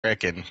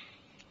reckon.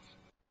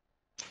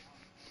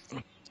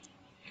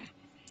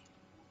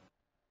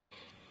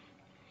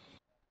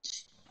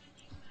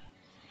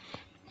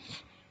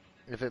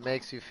 If it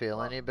makes you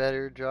feel any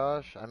better,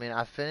 Josh, I mean,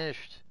 I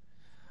finished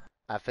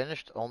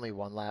only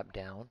one lap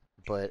down,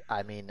 but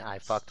I mean, I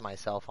fucked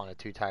myself on a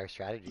two-tire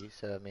strategy.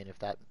 So I mean,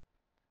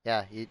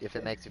 yeah, if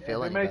it makes you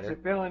feel If it any makes better.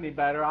 you feel any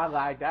better, I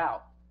lagged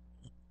out.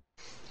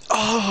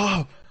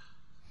 Oh!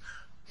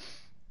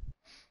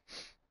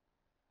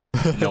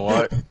 You know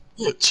what?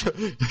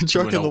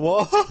 Truck in the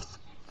wall.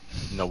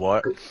 You know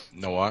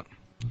what?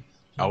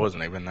 I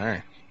wasn't even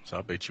there, so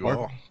I beat you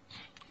all.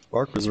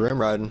 Mark was rim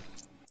riding.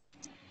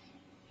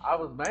 I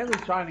was mainly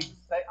trying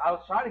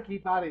to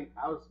keep out of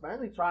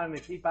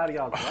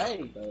y'all's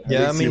way. But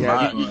Yeah, I mean,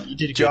 My- you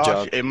did a good Josh,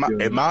 job.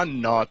 am I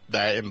not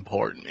that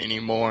important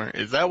anymore?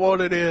 Is that what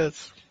it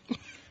is?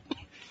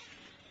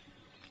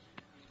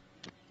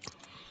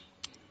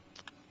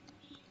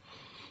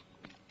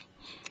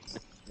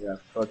 Yeah,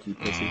 fuck you,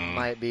 pussy.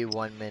 Might be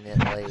 1 minute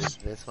late.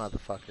 This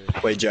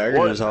motherfucker. Wait, Jagger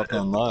What? just hopped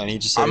online. He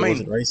just said he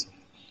wasn't racing.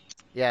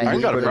 Yeah, I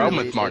ain't got a problem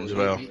literally- with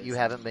Martinsville. You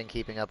haven't been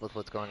keeping up with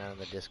what's going on in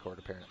the Discord,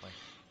 apparently.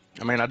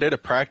 I mean, I did a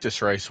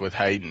practice race with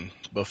Hayden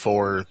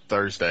before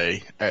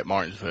Thursday at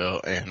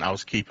Martinsville, and I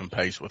was keeping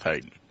pace with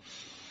Hayden.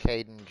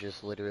 Caden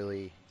just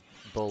literally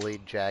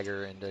bullied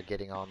Jagger into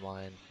getting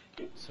online,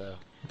 so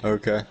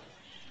Okay.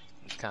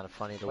 it's kind of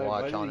funny to Wait, what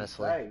watch, did he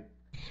honestly. say?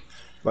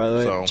 By the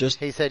way, So- just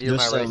He said, "You're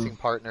my just, racing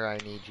partner. I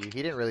need you." He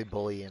didn't really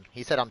bully him.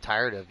 He said, "I'm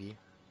tired of you."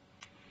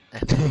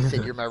 And then he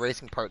said, "You're my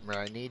racing partner.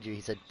 I need you."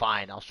 He said,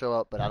 "Fine, I'll show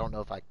up, but I don't know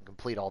if I can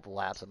complete all the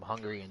laps. I'm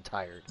hungry and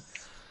tired."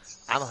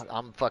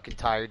 I'm fucking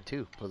tired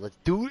too. But let's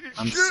do it.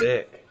 I'm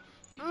sick.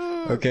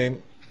 Okay,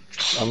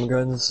 I'm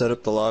going to set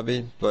up the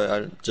lobby,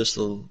 but just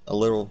a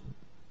little,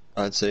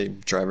 I'd say,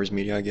 driver's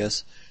media, I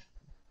guess.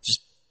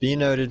 Just be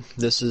noted,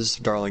 this is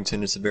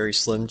Darlington. It's a very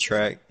slim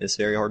track. It's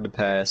very hard to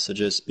pass, so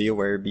just be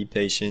aware, be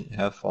patient,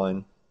 have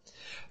fun.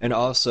 And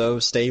also,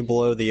 stay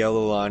below the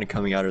yellow line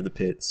coming out of the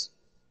pits.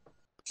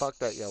 Fuck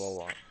that yellow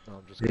line. No,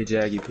 I'm just Hey,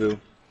 Jaggy Poo.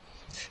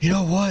 You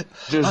know what?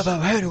 Just-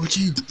 I've had it with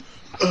you.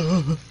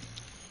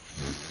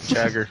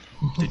 Jagger,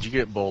 did you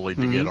get bullied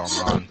to get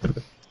online?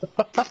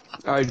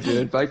 I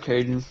did, by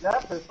Caden.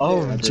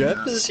 Oh,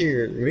 Jeff is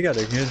here. We got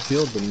a good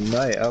field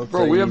tonight. I'll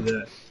Bro, tell we you have-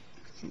 that.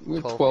 We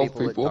have 12 12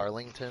 people at people.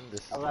 Darlington.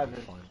 This is gonna be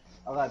 11. fun.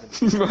 11.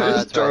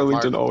 That's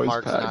Darlington right. always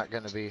Mark's packed. not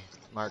gonna be.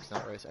 Mark's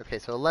not racing. Okay,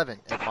 so 11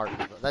 at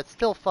Martinsville. That's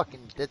still fucking.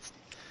 That's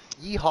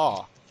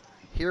yeehaw.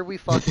 Here we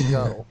fucking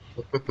go.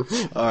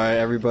 Alright,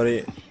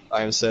 everybody.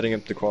 I am setting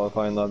up the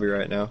qualifying lobby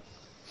right now.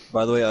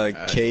 By the way,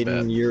 Caden,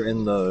 bet. you're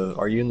in the.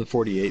 Are you in the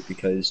 48?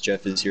 Because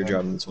Jeff is here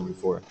driving the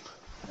 24.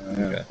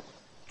 Yeah.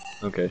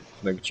 Okay,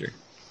 making sure.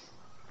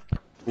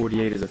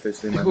 48 is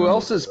officially my Who number.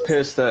 else is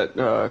pissed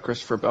that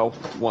Christopher Bell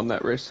won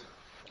that race?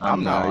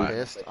 I'm not.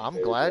 Pissed.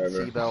 I'm glad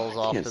Seabell's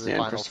off Can't to the stand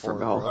final Christopher four.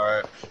 Bell. Bro.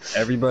 Alright,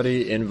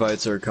 everybody,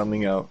 invites are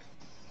coming out.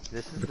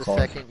 This is The the call.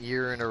 second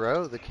year in a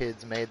row the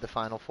kids made the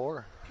final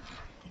four.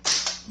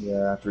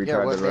 Yeah, after we Yeah,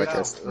 tried what to wreck makes,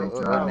 us 3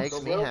 what times.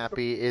 makes me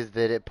happy is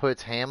that it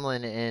puts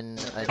Hamlin in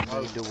a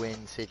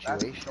need-to-win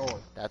situation. sure.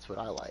 That's what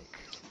I like.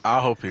 I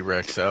hope he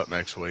wrecks out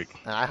next week.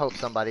 And I hope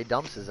somebody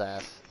dumps his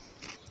ass.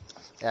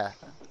 Yeah.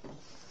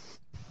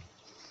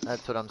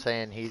 That's what I'm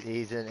saying.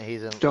 He's in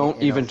Don't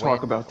in a even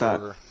talk win about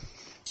that. or-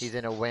 He's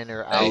in a win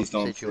or out Please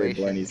don't say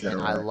situation, Blenny's and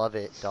gonna I wreck. love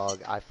it,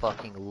 dog. I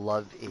fucking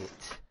love it.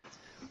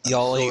 I'm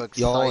Y'all so ain't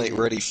excited.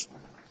 ready.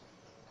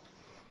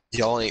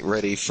 Y'all ain't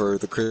ready for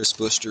the Chris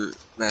Buster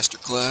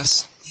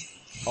masterclass.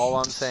 All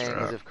I'm saying is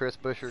Right. if Chris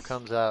Buescher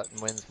comes out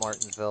and wins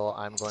Martinsville,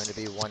 I'm going to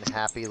be one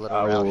happy little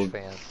I will- Roush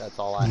fan. That's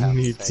all I have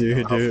Me to say.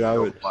 too, dog. dude. I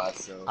would.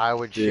 I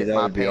would Dude, shit that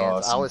my would be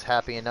pants. I awesome. was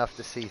happy enough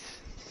to see.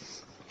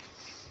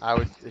 I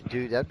would,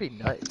 dude. That'd be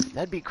nuts.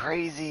 That'd be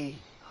crazy.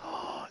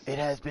 It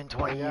has been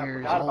 20 Yeah, I years.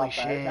 forgot Holy about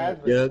that. shit,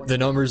 That's been Yeah, 20 the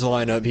numbers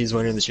line up. He's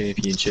winning the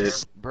championship.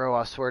 bro!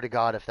 I swear to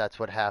God, if that's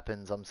what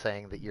happens, I'm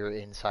saying that you're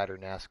insider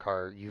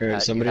NASCAR.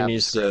 Alright, somebody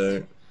needs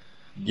to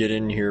get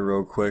in here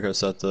real quick. I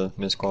set the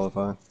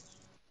misqualify.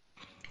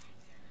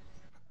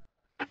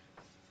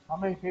 How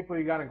many people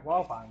you got in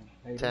qualifying?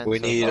 Maybe? 10 We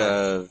so need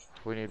far.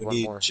 We need we one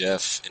need more.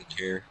 Jeff in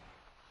here.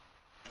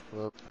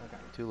 Whoop,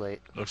 too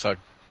late. Looks like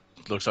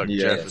Yes.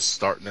 Jeff is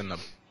starting in the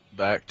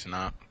back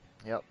tonight.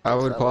 Yep. I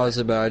looks would that pause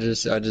way. it, but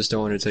I just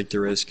don't want to take the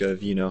risk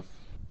of, you know.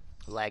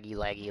 Laggy,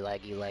 laggy,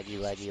 laggy, laggy,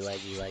 laggy,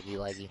 laggy, laggy,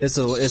 laggy.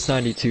 It's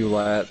 92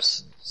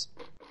 laps.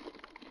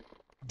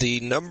 The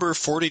number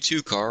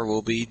 42 car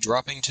will be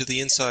dropping to the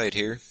inside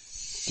here.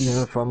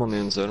 Yeah, if I'm on the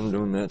inside, I'm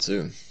doing that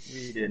too.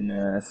 We didn't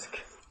ask.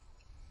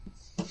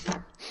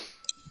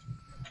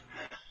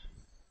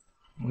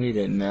 We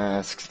didn't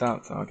ask.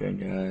 Stop talking,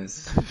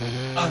 guys.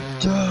 I'm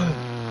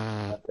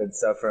done. I've been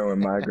suffering with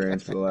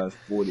migraines for the last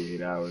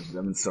 48 hours.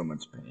 I'm in so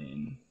much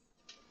pain.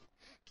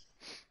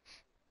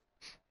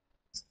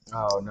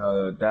 Oh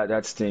no,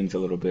 that stings a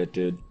little bit,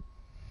 dude.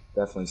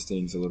 Definitely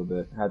stings a little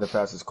bit. Had the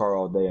fastest car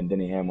all day, and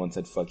Denny Hamlin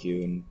said "fuck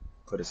you" and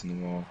put us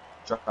in the wall.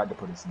 Tried to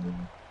put us in the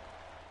wall.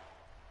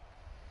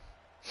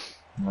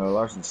 No,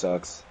 Larson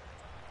sucks.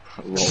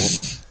 Lol.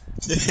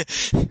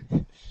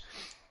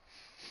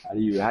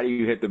 How do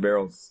you hit the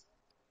barrels?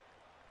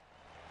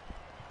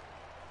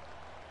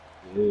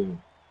 Ew.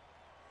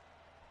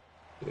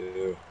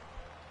 Ew.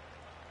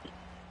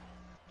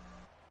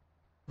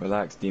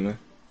 Relax, Demon.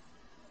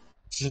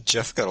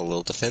 Jeff got a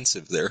little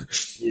defensive there.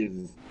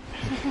 He's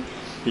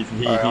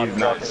Alright, I'm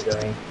not. dropping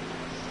going.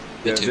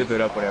 Yeah, too. zip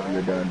it up whenever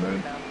you're done,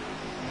 man.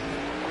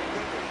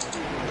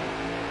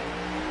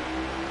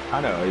 I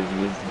know, he's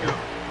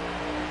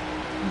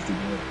the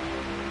good.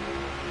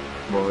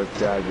 Well, his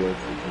dad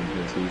works with him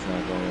because he's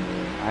not going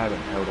there. I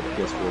haven't held a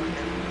PS4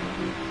 controller in a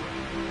week.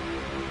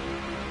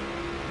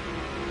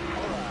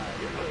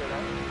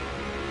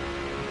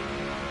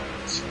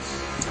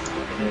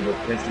 Yeah, but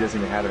Penske doesn't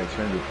even have an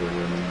eternity portal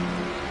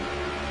anymore.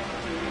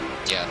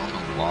 Yeah, I don't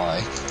know why.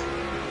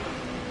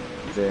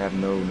 They have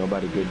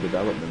nobody good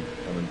development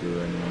coming through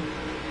anymore.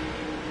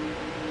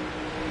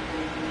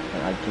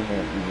 And I can't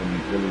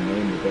even really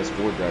name the best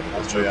Ford driver.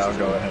 I'll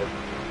go ahead.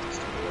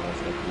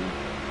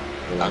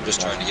 I'm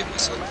just trying to give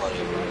myself plenty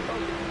of room.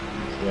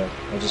 Yeah,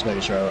 I was just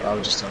making sure. I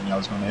was just telling you I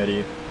was going ahead of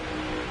you.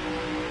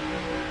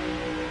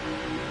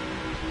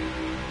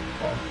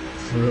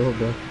 For a little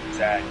bit.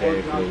 Sad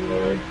day for the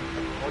Lord.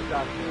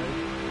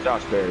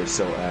 Josh Berry is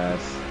so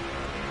ass.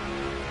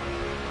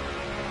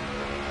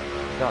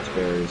 Josh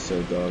Berry is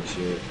so dog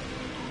shit.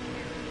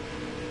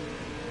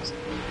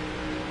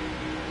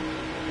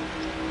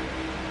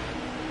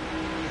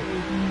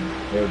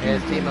 Yeah,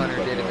 his team owner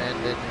did him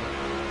in, didn't he?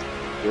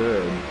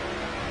 Good.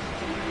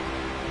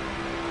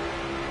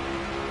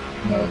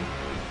 No.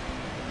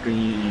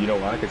 You know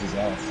why? Because his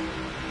ass.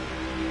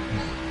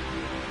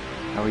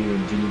 How are you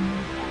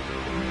ingenious?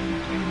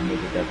 Can make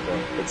it that far?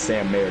 But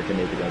Sam Mayer can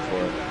make it that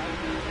far.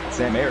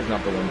 Sam Mayer's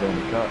not the one going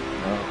to cut.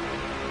 No.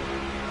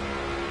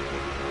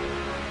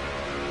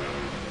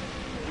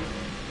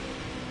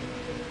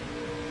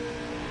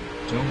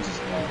 Jones is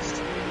lost.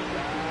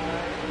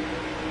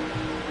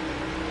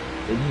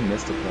 Didn't he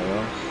miss the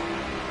playoffs?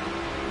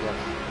 Yes.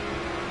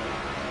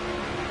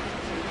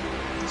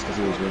 It's because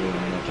he was really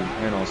unlucky,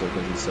 and also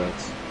because he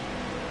sucks.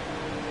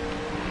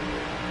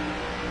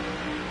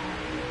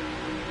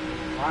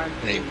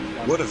 They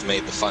would have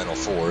made the Final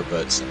Four,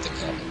 but something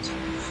happened.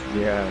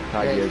 Yeah,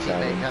 Ty Yeah, his Gibbs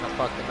had teammate him. kind of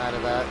fucked him out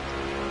of that.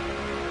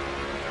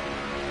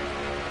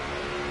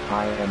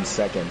 I am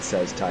second,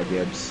 says Ty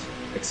Gibbs,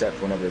 except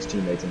for whenever his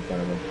teammates in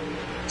front of him.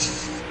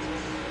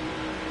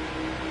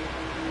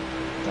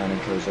 Down in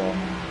Curzon.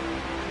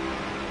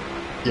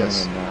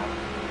 Yes.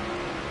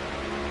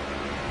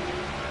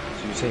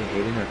 Did you say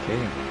Hayden or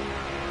Kaden?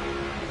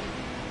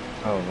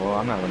 Oh, well,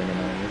 I'm not letting him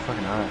know. You're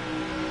fucking hot.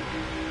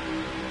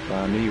 But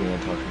I knew you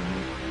weren't talking to me.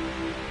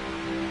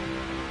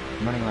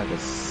 I'm running like a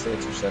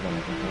 6 or 7, I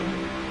think.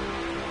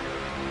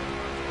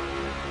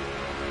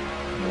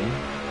 Me?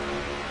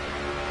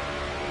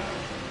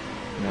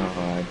 No.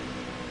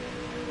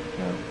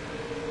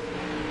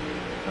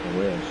 I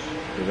wish.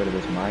 Get rid of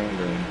this mind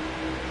ring.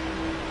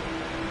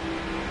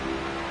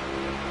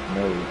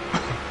 No.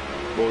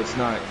 Well, it's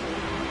not.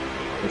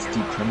 It's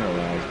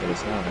decriminalized, but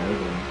it's not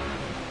illegal.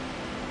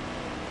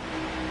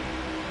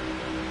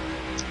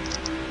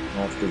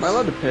 Am I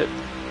allowed to pit?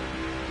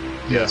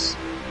 Yes.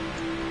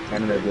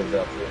 Canada gives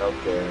out free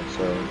healthcare,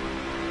 so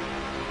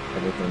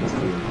everything's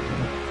free.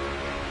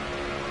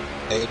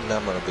 Aiden,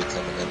 I'm gonna be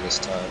coming in this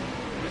time.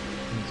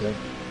 Okay.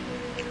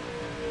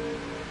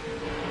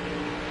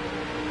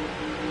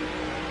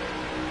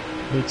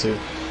 Me too.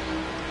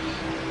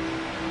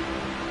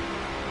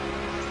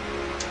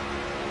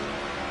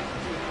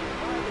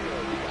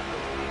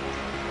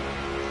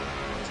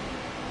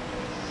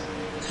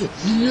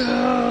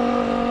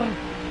 Yeah.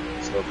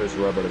 So if his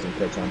rubber doesn't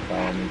catch on fire,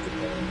 I need to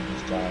play and he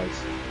just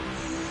dies.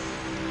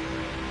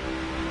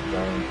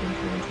 Darlington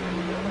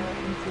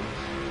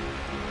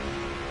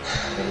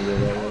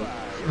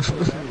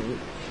 2021.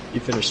 He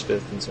finished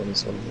 5th in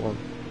 2021.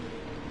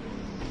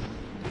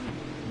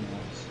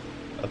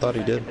 I thought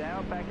he did.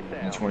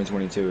 In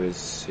 2022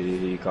 is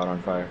he caught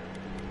on fire.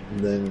 And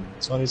then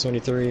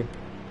 2023,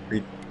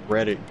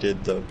 Reddit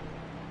did the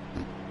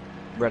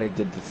Reddick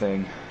did the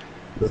thing.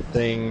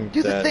 thing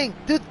Do the that thing!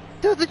 Do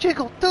the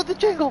jingle! Do the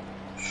jingle!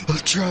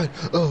 I've tried.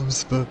 Oh, I'm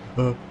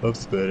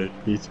spinning.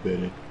 He's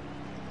spinning.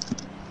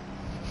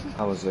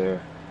 I was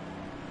there.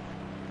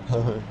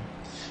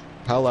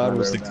 How loud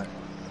was that?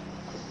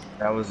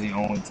 That was the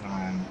only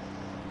time.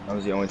 That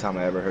was the only time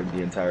I ever heard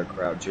the entire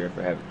crowd cheering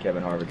for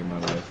Kevin Harvick in my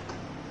life.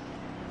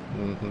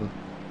 Mm-hmm.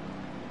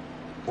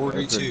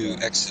 42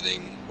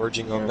 exiting,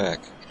 merging on back.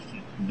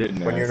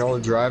 Didn't When you're an ask.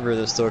 old driver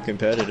that's still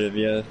competitive,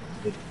 yeah,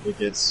 it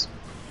gets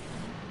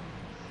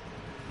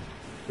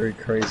very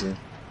crazy.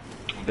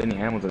 Denny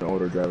Hamilton's an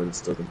older driver that's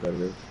still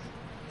competitive.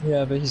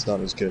 Yeah, but he's not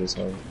as good as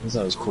him. He's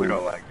not as cool. We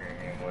don't like Denny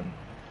Hamlin.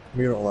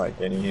 We don't like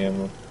Denny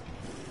Hamlin.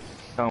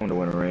 Tell him to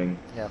win a ring.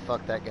 Yeah,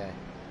 fuck that guy.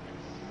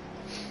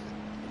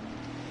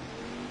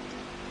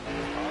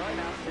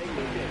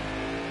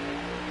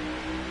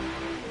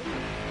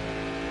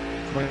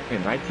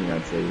 2019,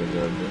 I'd say he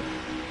deserved it.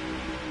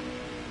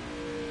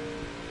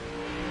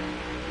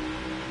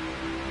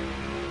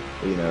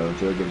 You know,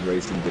 Joe Gibbs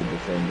Racing did the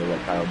thing to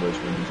let Kyle Busch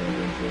win the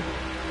championship.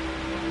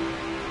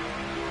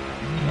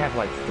 He had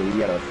like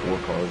 3 out of 4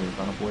 cars in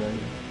Final Four that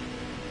year.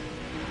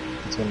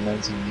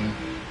 2019, yeah.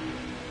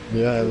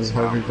 Yeah, it was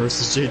Harvick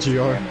versus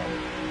JGR.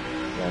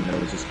 Yeah, no,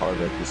 it was just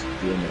Harvick just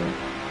being there.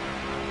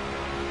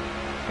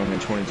 And then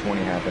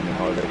 2020 happened, and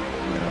Harvick,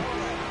 you know,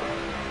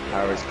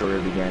 Harvick's career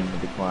began to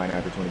decline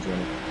after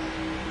 2020.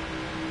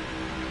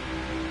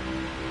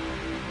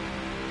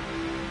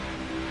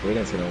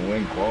 Braden's gonna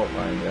win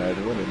qualifying, guys.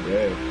 What a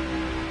day.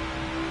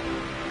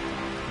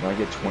 Do I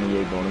get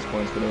 28 bonus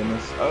points for doing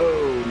this?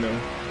 Oh, no.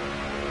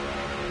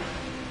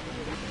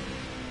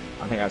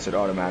 I think I should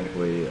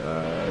automatically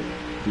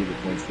keep the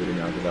points leader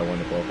now because I won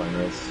the qualifying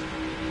race.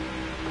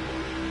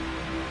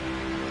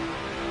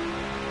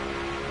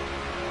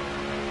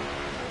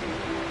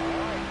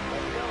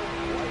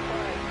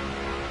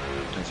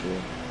 That's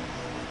real.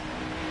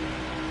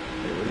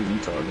 Hey, what are you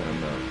talking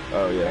about?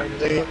 Oh, yeah.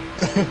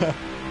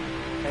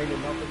 Hey,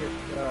 don't forget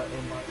to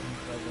invite me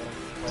for the...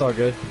 It's all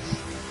good.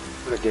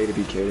 What a day to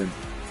be Caden.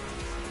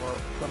 Or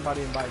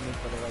somebody invite me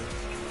for the race.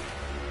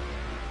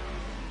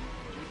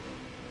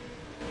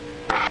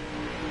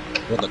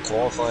 Will the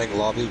qualifying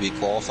lobby be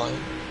qualifying?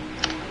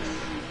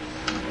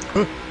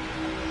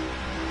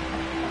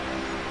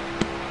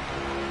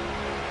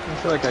 I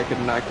feel like I could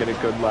not get a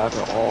good lap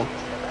at all.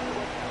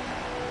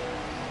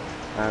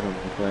 I haven't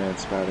been playing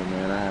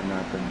Spider-Man. I have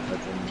not been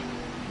touching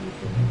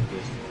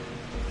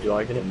anything. You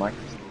liking it? My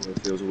controller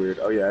feels weird.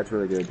 Oh yeah, it's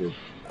really good, dude.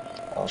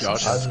 Awesome.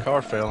 Josh has his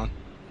car failing.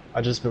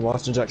 I just been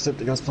watching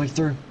Jacksepticeye's play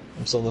through.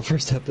 I'm still in the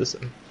first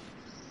episode.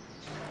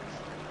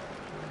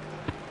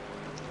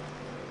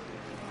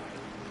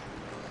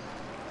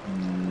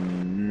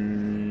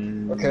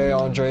 Okay,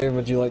 Andre,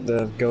 would you like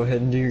to go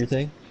ahead and do your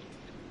thing?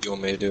 You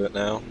want me to do it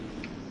now?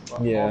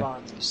 Well, Yeah. Hold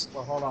on.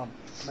 Well, hold on.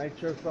 Make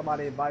sure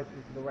somebody invites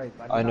me to the race.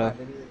 do I not know. have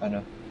any-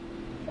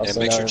 I'll And send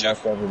make out sure an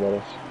Jeff- invite to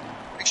everybody.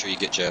 Make sure you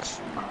get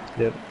Jeff.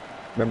 Yep.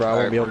 Remember, I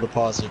Alright, won't be able to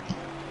pause it.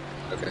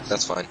 Okay,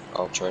 that's fine.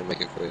 I'll try and make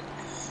it quick.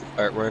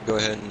 Alright, we're gonna go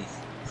ahead and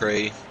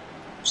pray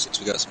since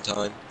we got some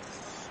time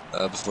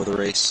before the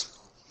race.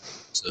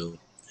 So,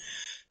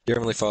 dear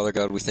Heavenly Father,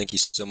 God, we thank you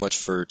so much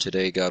for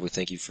today. God, we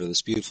thank you for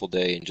this beautiful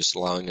day and just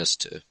allowing us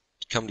to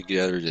come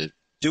together to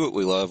do what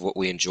we love, what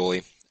we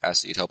enjoy.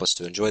 Ask that you'd help us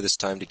to enjoy this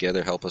time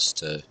together, help us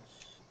to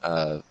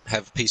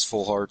have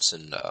peaceful hearts,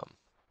 and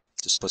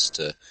just us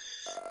to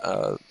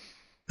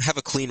have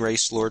a clean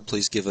race, Lord.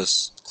 Please give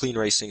us clean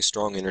racing,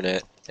 strong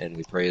internet, and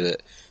we pray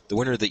that the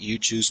winner that you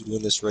choose would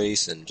win this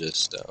race, and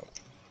just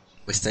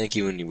we thank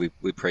you and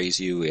we praise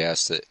you. We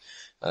ask that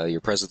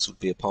your presence would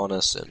be upon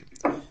us, and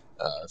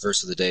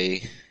verse of the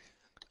day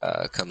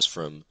comes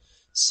from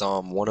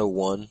Psalm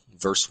 101,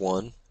 verse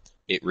 1.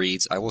 It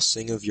reads, I will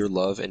sing of your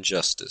love and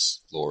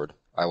justice, Lord.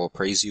 I will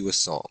praise you with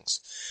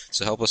songs.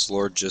 So help us,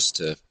 Lord, just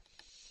to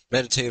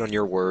meditate on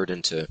your word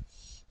and to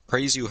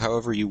praise you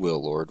however you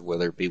will, Lord,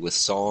 whether it be with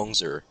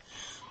songs or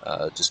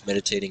just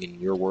meditating in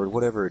your word,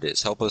 whatever it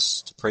is. Help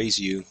us to praise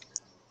you.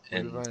 Will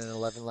And you run an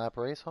 11-lap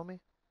race, homie?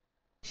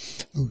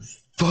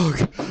 Fuck!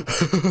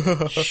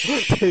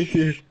 Thank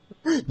you.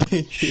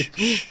 Thank you.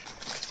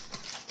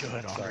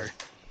 Good on her.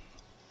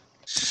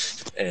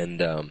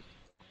 and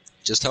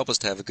just help us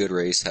to have a good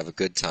race, have a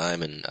good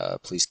time, and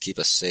please keep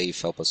us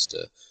safe. Help us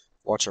to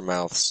watch our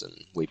mouths, and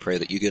we pray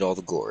that you get all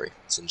the glory.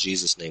 It's in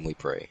Jesus' name we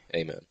pray.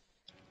 Amen.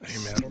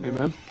 Amen.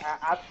 Amen.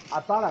 I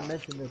thought I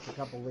mentioned this a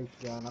couple weeks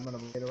ago, and I'm going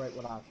to reiterate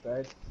what I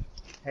said.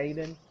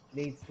 Hayden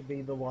needs to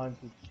be the one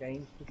to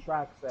change the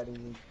track settings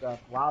and stuff.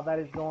 While that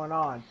is going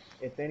on,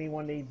 if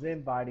anyone needs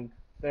inviting,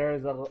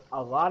 there's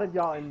a lot of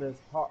y'all in this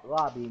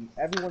lobby.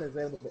 Everyone is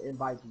able to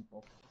invite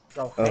people.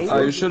 So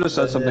Hayden, You should have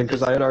said something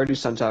because I had already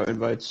sent out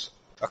invites.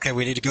 Okay,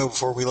 we need to go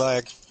before we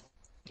lag.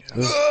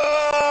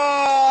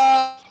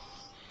 are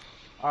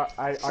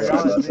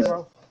y'all at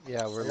zero?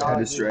 Yeah, we're Y'all Had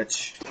live. to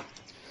stretch.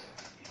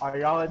 Are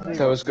y'all at zero?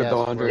 That was good Yes,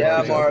 though, Andre. we're- Yeah,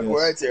 Appreciate it.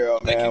 We're at 0,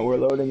 Thank man. you. We're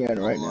loading in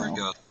right Glory now.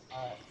 to God.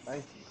 Alright, thank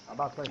you. I'm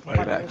about to say Way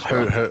somebody back.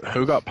 else.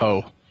 Who got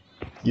pole?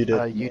 You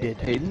did. You did.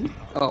 Hayden?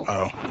 Oh.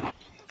 Oh,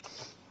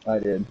 I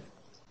did.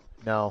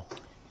 No.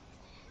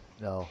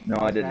 No. No,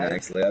 I didn't Okay.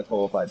 actually. I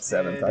qualified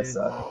 7th. I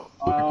suck.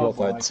 I Oh,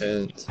 qualified boy.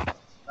 10th.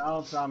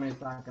 Don't tell me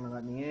it's not going to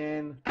let me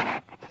in.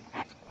 I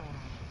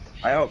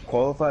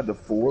out-qualified the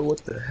 4? What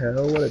the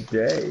hell? What a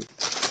day.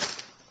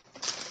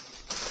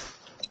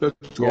 Let's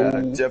go.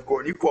 Yeah, Jeff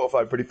Gordon, you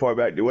qualified pretty far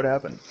back, dude. What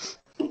happened?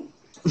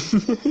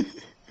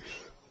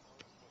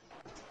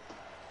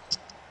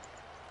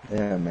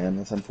 Yeah, man,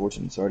 that's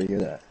unfortunate. Sorry to hear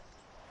that.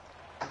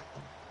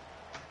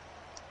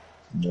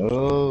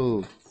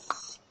 No.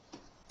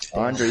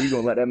 Andre, you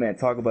gonna let that man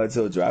talk about his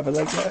own driver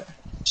like that?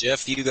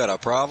 Jeff, you got a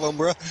problem,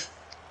 bro?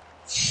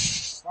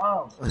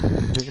 Wow.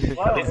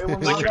 Well, it will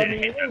not let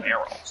me in.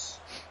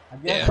 I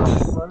guess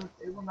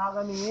it will not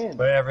let me in.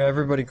 But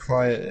everybody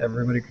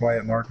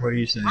quiet, Mark, what are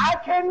you saying? I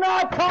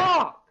cannot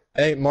talk!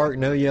 Hey, Mark,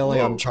 no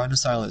yelling, I'm trying to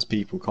silence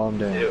people, calm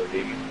down.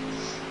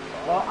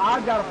 Well,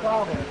 I've got a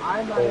problem.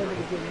 I'm not able to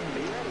get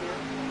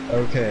in.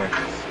 Okay.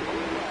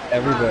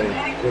 Everybody,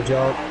 would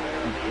y'all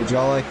would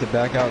y'all like to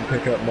back out and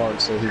pick up Mark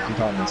so he can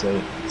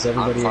compensate? Does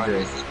everybody I'm fine agree?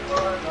 with it.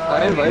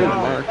 I invited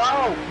Mark.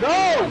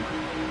 No!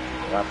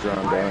 After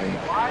I'm done.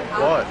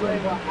 What?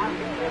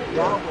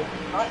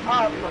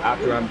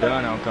 After I'm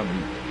done, I'll come.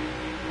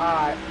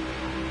 Alright.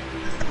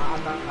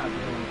 I'm not doing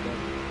anything.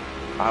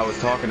 I was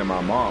talking to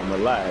my mom.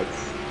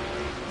 Relax.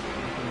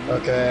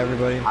 Okay,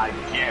 everybody. I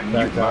can't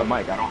Back mute my up.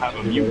 mic. I don't have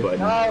a mute button.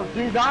 No,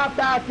 do not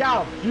back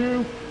out.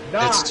 Do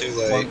not. It's too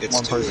late. It's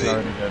One too person late.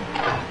 already did.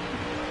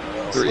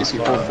 3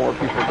 people, 4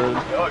 people did.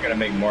 Y'all gonna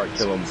make Mark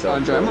kill himself.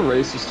 Andre, I'm a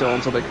racist still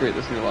until they create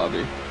this new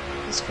lobby.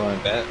 It's fine.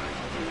 Bet.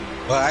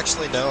 Well,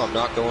 actually, no, I'm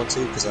not going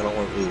to because I don't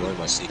want to relearn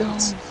my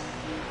secrets.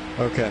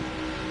 Okay.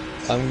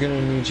 I'm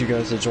gonna need you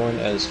guys to join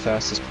as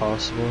fast as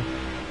possible.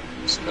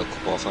 So no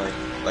qualifying,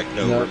 like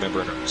no, No.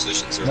 remembering our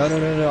positions or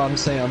No, I'm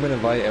saying I'm gonna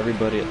invite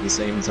everybody at the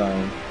same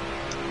time.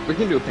 We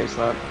can do a pace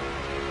lap.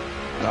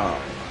 No,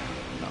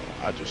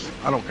 I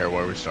don't care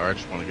where we start. I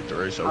just want to get the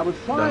race over. I was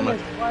trying to done with.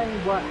 explain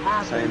what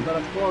happened, Same. but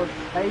of course,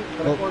 Oh.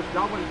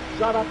 y'all wouldn't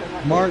shut up and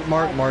let Mark, me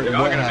Mark, explain. Mark, You're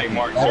not what gonna make happened?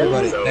 Mark kill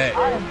Everybody, himself. hey,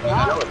 I am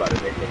Y'all not. about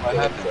to make him what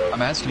kill happened? himself.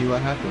 I'm asking you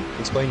what happened.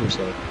 Explain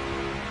yourself.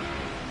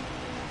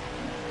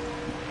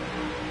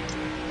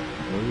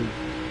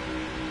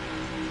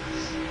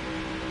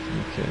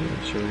 Okay,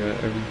 make sure we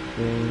got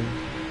everything.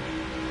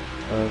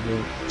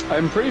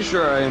 I'm pretty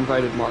sure I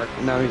invited Mark,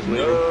 and now he's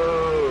leaving.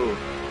 No.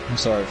 I'm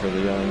sorry for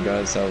the yelling,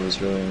 guys. That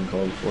was really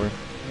uncalled for.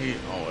 He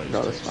always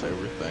No, that's takes fine.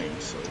 everything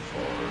so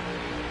far.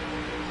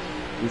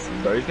 He's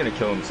gonna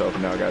kill himself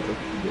now, guys. Look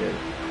what he did.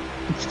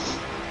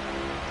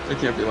 I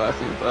can't be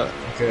laughing at that.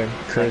 Okay,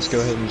 Chris, go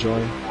ahead and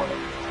join.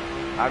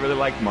 I really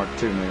like Mark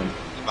too, man.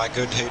 Am I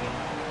good, Hayden?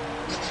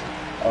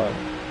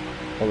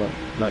 Hold on,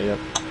 not yet.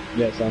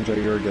 Yes,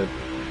 Andre, you're good.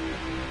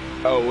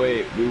 Oh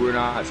wait, we were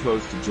not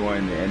supposed to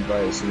join the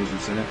invite as soon as you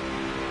sent it.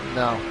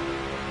 No.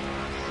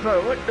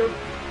 No, what the?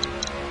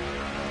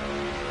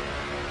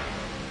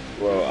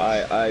 Well,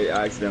 I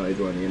accidentally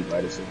joined the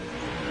invite as soon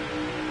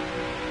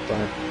as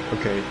Fine.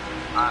 Okay,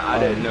 I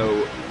didn't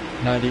know.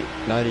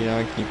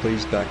 99, can you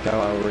please back out?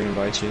 I will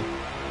re-invite you.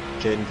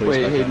 Caden, please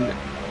Wait, back Hayden. out.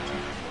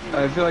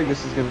 I feel like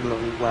this is going to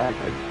lag.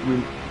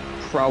 We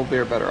probably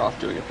are better off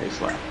doing a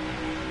pace lap.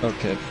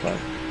 Okay, fine.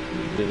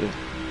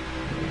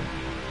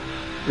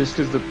 Just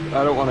because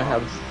I don't want to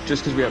have,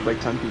 just because we have like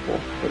 10 people,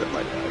 but it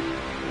might lag.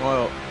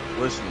 Well,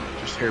 listen,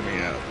 just hear me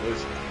out.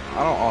 Listen,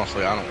 I don't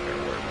care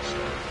where we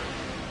start.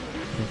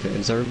 Okay,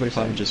 is everybody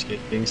fine with just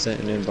being sent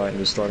an invite and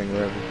just starting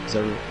wherever? Is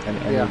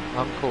Yeah,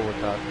 I'm cool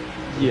with that.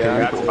 Yeah,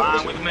 That's cool.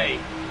 fine with me.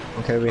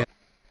 Okay, we have...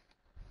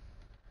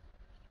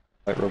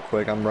 Right, real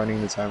quick, I'm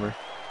running the timer.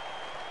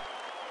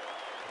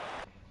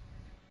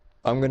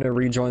 I'm gonna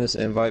rejoin this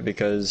invite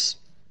because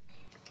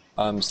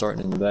I'm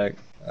starting in the back.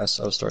 I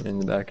was starting in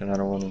the back and I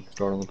don't want to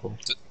start on the pole.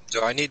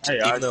 Do I need to, Hey,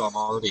 even though I'm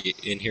already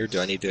in here, do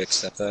I need to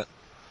accept that?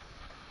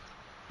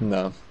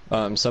 No.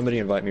 Somebody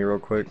invite me real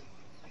quick.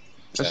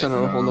 I sent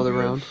out a whole nother good.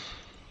 round.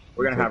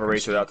 We're gonna have a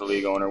race without the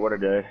league owner. What a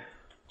day.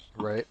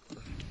 Right.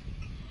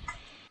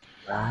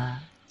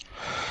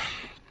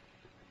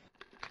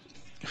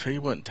 If he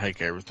wouldn't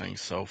take everything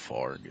so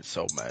far and get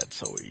so mad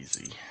so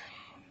easy.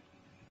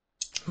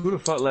 Who the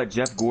fuck let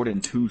Jeff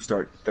Gordon 2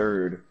 start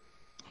third?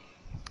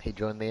 He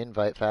joined the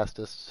invite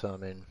fastest, so I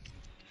mean,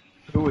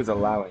 Who is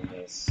allowing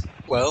this?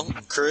 Well,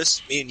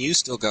 Chris, me and you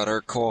still got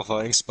our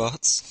qualifying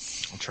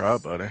spots. I'll try,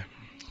 buddy.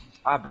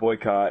 I'm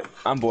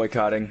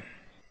boycotting.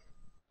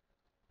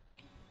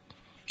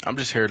 I'm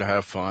just here to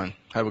have fun,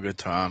 have a good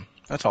time.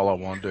 That's all I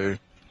want to do.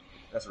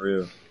 That's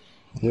real.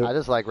 Yep. I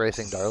just like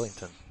racing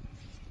Darlington.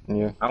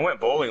 Yeah. I went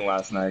bowling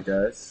last night,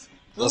 guys.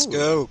 Let's Ooh,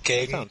 go, That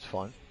Caden. sounds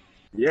fun.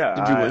 Yeah,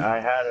 Did you win? I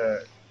had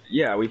a.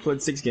 Yeah, we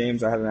played 6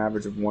 games. I had an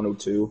average of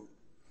 102.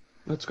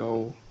 Let's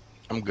go.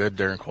 I'm good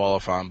during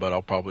qualifying, but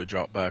I'll probably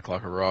drop back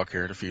like a rock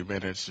here in a few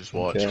minutes. Just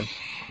watch. Okay.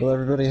 Well,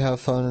 everybody have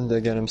fun. And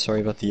again, I'm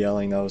sorry about the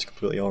yelling. That was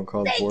completely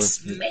uncalled for.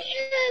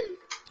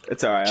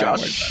 It's alright.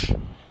 Josh,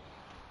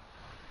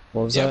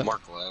 What was Yeah, that?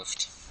 Mark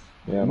left.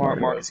 Yeah,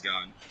 Mark is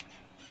gone.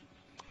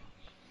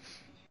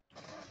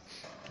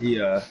 He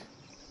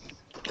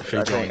if he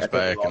I joins think we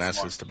back and lost asks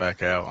Mark. us to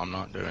back out, I'm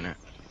not doing it.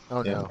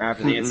 Oh Yeah. no.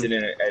 After the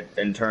incident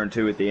in turn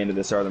 2 at the end of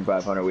the Southern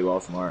 500, we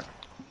lost Mark.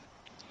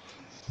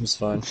 It's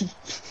fine.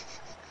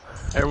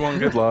 Everyone,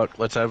 good luck.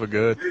 Let's have a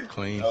good,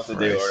 clean That was a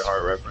race. Dale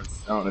Earnhardt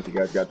reference. I don't know if you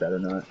guys got that or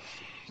not.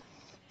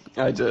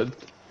 I did.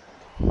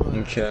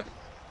 Okay.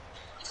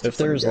 If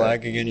there's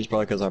lag again, it's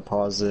probably because I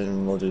paused it,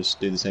 and we'll just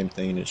do the same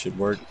thing, and it should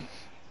work.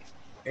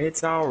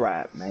 It's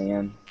alright,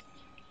 man.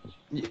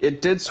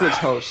 It did switch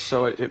hosts,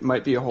 so it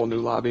might be a whole new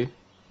lobby.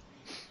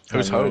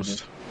 Who's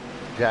host?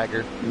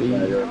 Jagger. Me.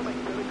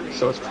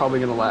 So it's probably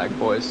gonna lag,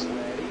 boys.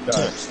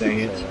 Gosh, dang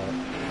it. Say that.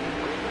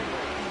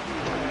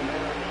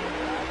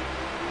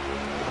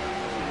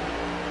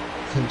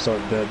 I'm so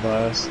dead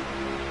last.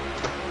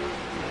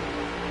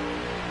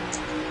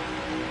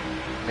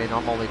 I mean,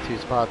 I'm only 2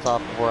 spots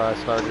off of where I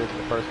started in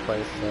the first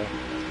place, so.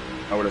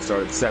 I would have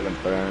started 7th,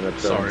 but I ended up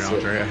Sorry, starting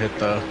 6th. Andre. I hit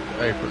the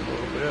apron a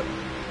little bit.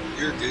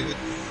 You're good.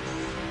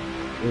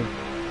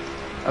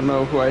 I don't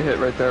know who I hit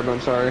right there, but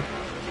I'm sorry.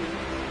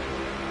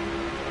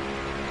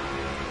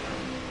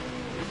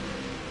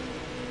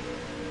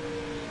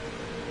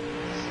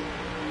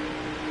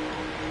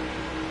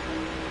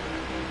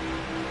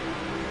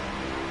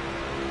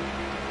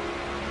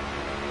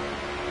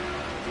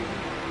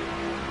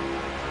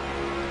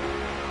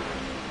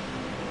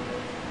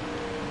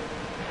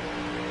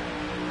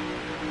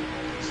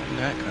 seen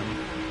that coming.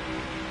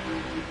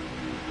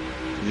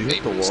 Did you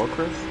hit the wall,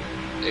 Chris?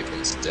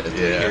 Apron's deadly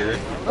Yeah. here.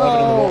 Love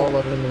it in the wall,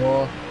 love it in the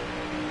wall.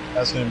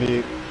 That's gonna be,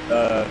 did he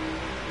Well,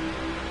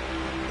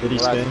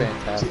 that's spin?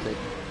 fantastic.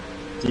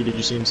 D, did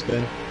you see him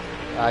spin?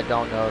 I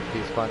don't know if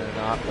he's fun or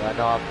not, but I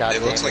know I've got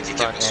It looks like damage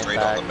he kept front it and straight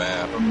back. on the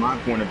map. From my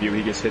point of view,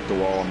 he just hit the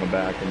wall on the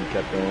back and he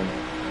kept going.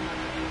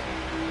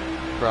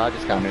 Bro, I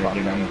just got I mean, fucked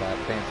you out know. of that.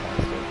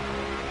 Fantastic.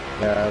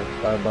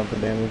 Yeah, I have bumper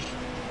damage.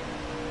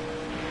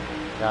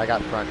 Yeah, I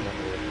got front end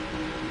here.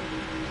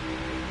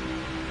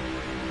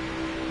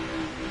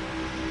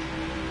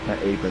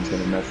 That apron's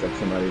gonna mess up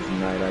somebody's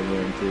night, I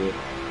guarantee it.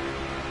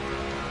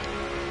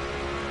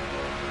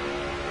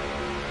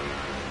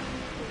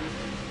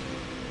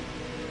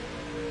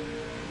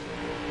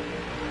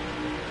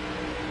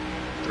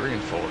 Three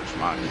and four is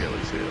my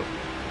Achilles heel.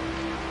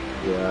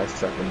 Yeah, I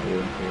suck in 3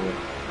 and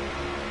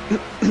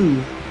 4.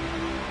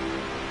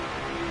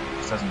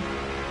 This doesn't.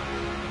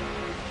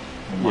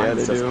 Yeah,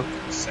 they do.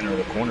 The center of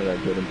the corner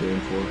that good in 3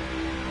 and 4.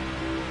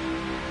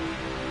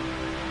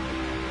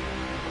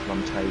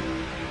 I'm tight.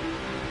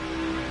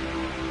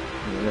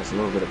 Yeah, that's a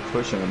little bit of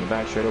pushing on the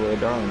back straightaway of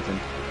Darlington.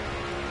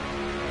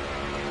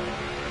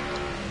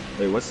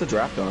 Wait, what's the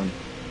draft on?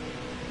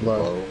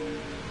 Low.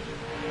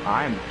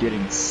 I'm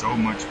getting so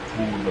much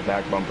pull to the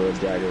back bumper of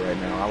Jagger right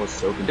now. I was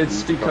so confused.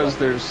 It's because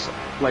there's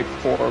like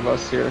 4 of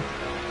us here.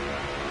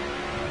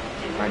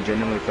 I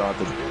genuinely thought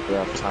the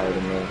draft was higher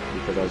than low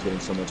because I was getting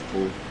so much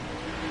pull.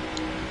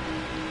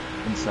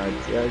 Inside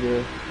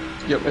Jagger.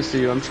 Yep, I see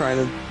you. I'm trying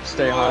to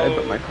stay high,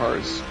 but my car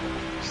is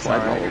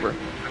sliding all over.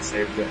 I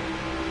saved it.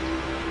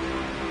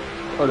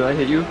 Oh, did I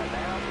hit you?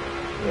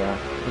 Yeah,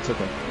 it's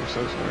okay. I'm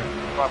so sorry.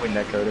 Probably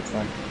netcode, it's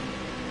fine.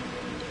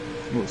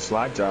 Ooh,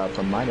 slide job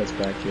from Midas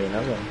back here.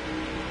 Hello.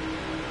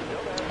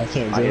 I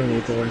can't do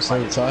anything, I'm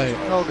so tight.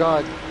 Oh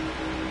god.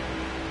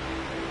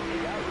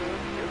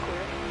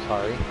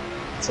 Sorry.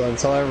 So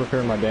until I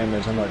repair my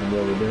damage, I'm not gonna be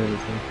able to do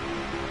anything.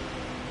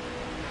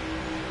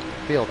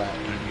 Feel that.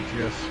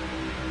 Yes.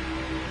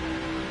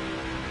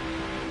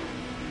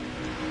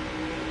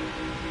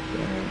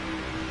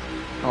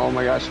 Oh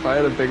my gosh, if I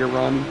had a bigger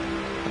run,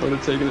 I would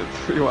have taken it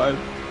 3 wide.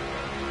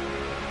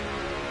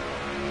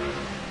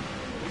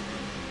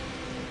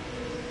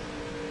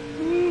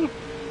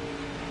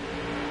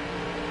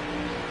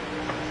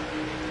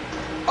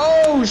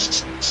 Oh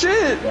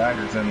shit!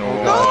 Jagger's in the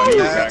wall. God. He's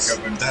That's- back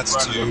up in that's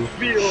front of the 2.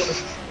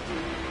 field.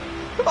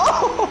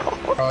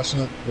 Oh! Caution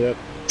it. Yep.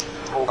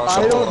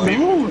 I don't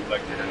know.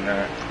 Reflected in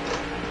that.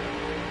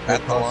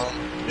 At the line.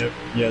 Yep.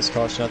 Yes,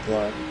 caution at the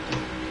line.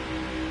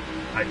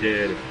 I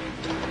did.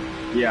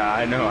 Yeah,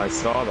 I know. I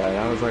saw that.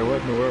 I was like,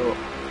 what in the world?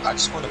 I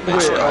just want to make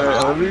Wait, sure I'm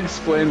alright, not. let me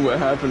explain what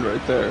happened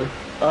right there.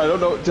 I don't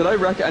know, did I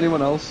wreck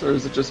anyone else, or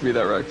is it just me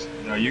that wrecked?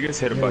 No, you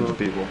just hit a bunch of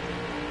people.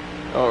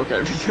 Oh, okay,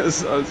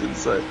 because I was gonna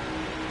say.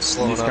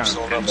 Slowing up,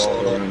 slowing up,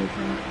 slowing up.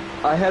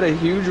 I had a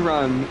huge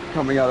run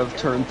coming out of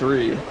turn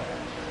 3,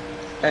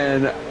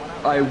 and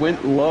I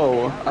went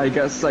low, I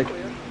guess like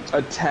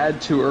a tad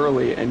too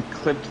early, and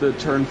clipped the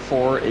turn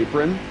 4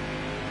 apron,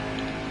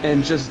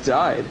 and just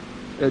died.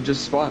 It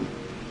just spun.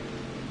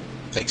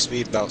 Fake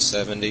speed about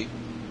 70.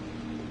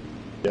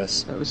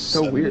 Yes. That was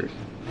so weird.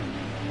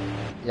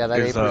 Yeah, that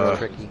Is, apron uh, is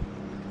tricky.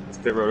 Is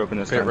pit road open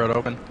this Pit time? road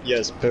open.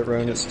 Yes, pit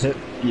road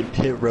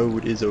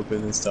is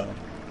open this time.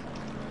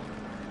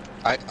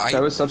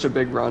 That was such a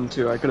big run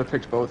too. I could have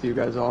picked both of you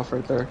guys off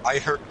right there. I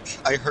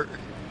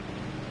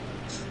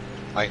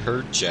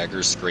heard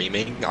Jagger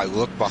screaming. I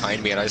looked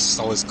behind me and I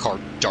saw his car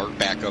dart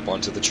back up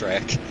onto the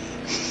track.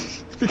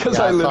 Because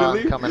Yeah, I I saw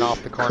literally him coming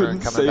off the corner couldn't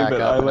and coming save back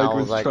it. up, I and I like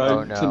was was like,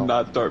 trying oh to no.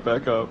 not dart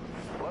back up.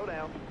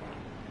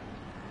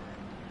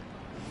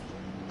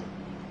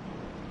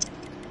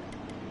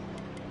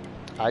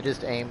 I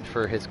just aimed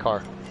for his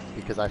car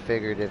because I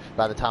figured if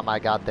by the time I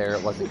got there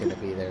it wasn't going to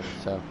be there.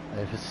 So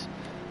it was.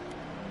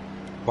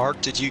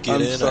 Mark, did you get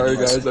I'm in? sorry, I know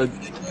I guys, said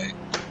I- anyway.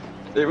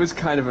 It was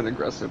kind of an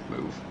aggressive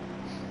move.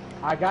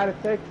 I got it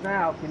fixed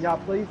now. Can y'all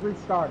please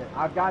restart it?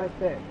 I've got it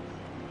fixed.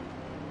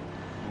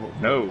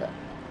 No.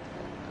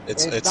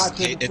 It's It's it's not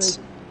your it's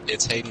decision.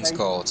 it's Hayden's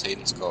call. It's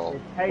Hayden's call.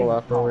 It's Hayden's What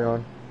lap are we fault.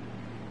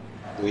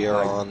 on? We are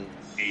Like- on.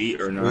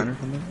 8 or 9 or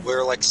something?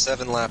 We're like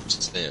 7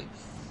 laps in.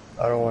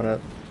 I don't want to.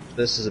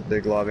 This is a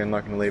big lobby. I'm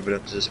not going to leave it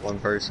up to just one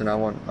person. I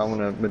want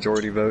a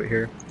majority vote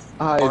here.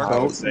 I Mark, I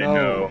would vote say no.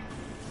 no.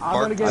 I'm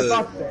Mark, gonna get the-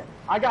 fucked then.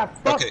 I got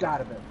fucked Okay. out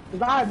of it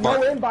because I had no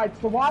Mark. invites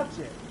to watch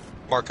it.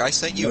 Mark, I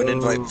sent you an No.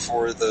 invite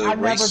before the I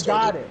race never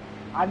started. got it.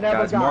 I never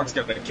Guys, got Mark's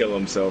it. gonna kill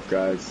himself,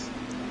 guys.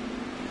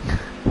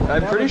 I'm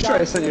Never pretty sure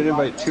got I sent you an the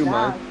invite too, and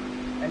Mark.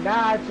 And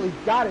now I actually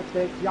got it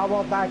fixed. Y'all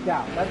won't back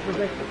out. That's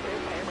ridiculous.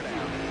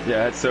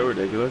 Yeah, it's so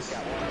ridiculous.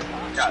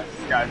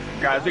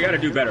 Guys, we gotta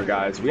do better,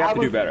 guys. We have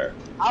to do better.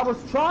 I was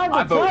trying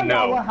I to vote tell no.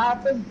 y'all what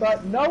happened,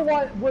 but no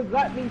one would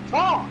let me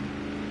talk.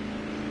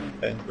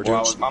 Okay. We're doing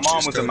Well, my mom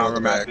juice was in code my on the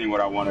room back. asking me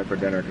what I wanted for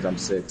dinner because I'm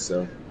sick,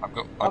 so. I'm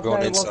going Okay,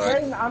 well,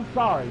 inside. Caden, I'm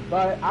sorry,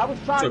 but I was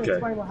trying It's to okay.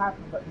 explain what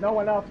happened, but no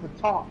one else would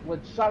talk,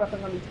 would shut up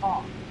and let me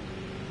talk.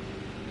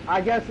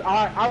 I guess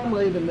I'm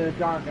leaving if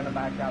y'all aren't gonna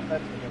back out.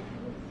 That's ridiculous.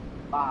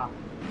 Bye.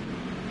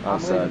 I'm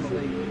Outside. leaving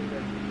the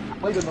league.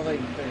 I'm leaving the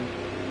league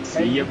soon.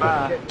 See you,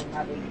 bye.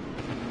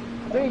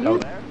 See you.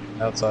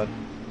 Outside.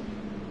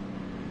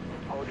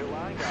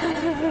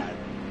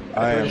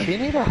 I Does am. she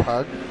need a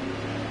hug?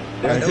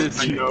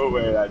 There's no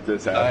way that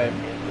just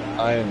happened.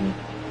 I am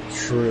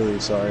truly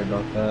sorry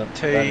about that.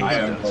 Tate I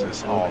am does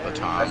this all the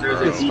time, There's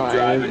bro. a deep fine.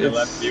 drive in the It's-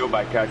 left field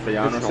by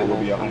Castellanos. it's It will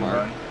be a normal home for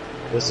run.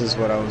 This is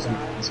what I was.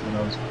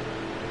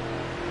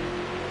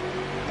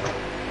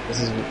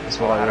 This is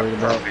what I I had a worried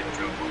about. perfect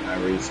jump on that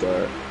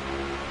restart.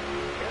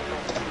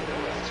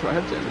 So I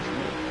have damage from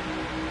it.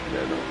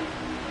 Yeah, no.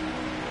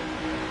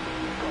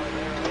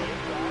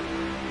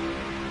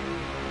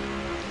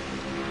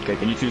 Okay,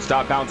 can you two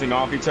stop bouncing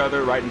off each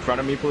other right in front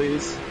of me,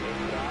 please?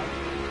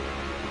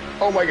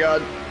 Oh my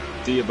god.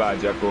 See you, bye,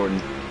 Jeff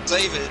Gordon.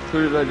 Save it.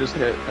 Who did I just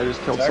hit? I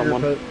just killed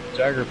someone.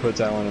 Jagger put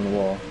that one in the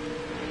wall.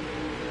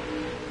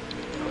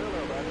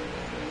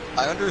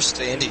 I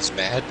understand he's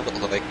mad, but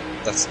like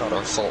that's not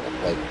our fault.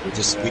 Like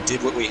we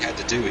did what we had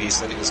to do. He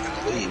said he was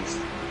gonna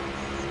leave.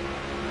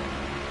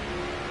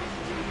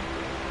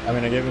 I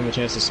mean, I gave him a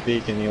chance to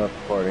speak and he left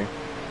the party.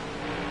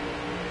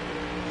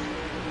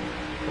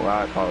 Well,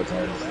 I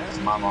apologize.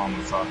 My mom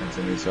was talking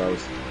to me, so I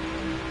was...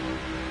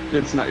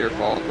 It's not your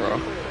fault, bro.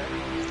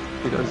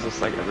 He does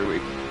this like every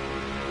week.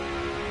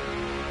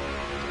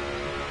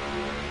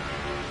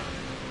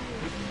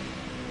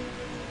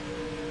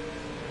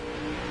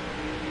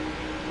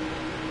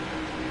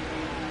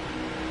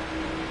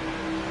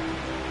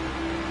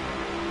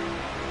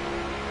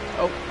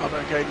 Oh, how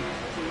about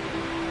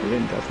Caden? You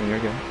didn't touch me, you're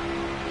good.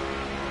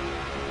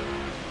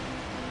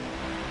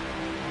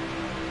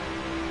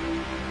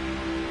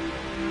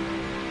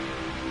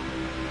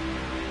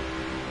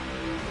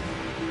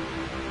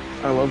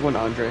 I love when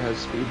Andre has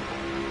speed.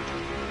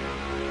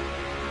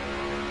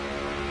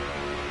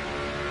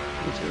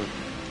 Me too.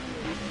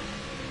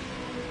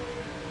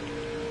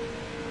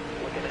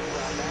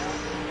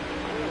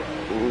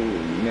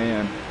 Ooh,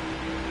 man.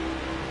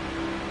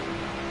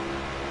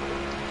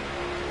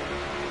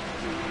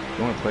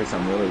 The only place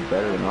I'm really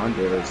better than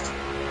Andre is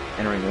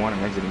entering one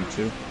and exiting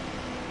two.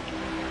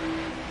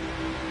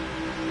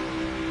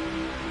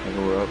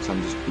 Everywhere else,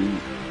 I'm just beat.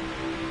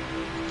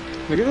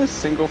 Look at this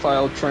single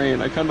file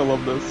train. I kind of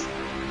love this.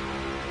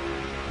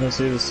 You don't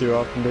see this too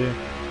often, do you?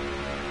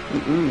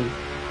 Mm-mm.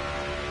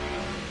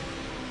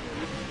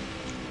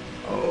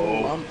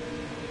 Oh,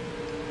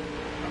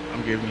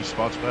 I'm giving you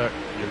spots back.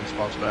 Giving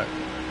spots back.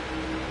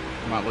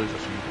 I might lose a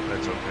few, but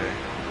that's okay.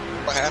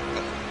 What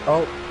happened?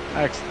 Oh,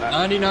 I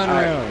 99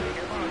 round.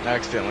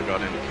 accidentally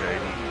got into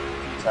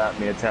Caden. Tapped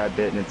me a tad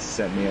bit and it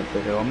sent me up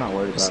the hill. I'm not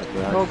worried about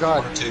that. Oh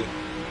god. 1 or 2.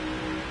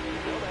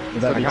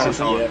 Would that I be kind too of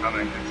saw it yeah.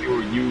 coming.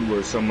 You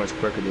were so much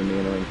quicker than me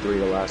entering three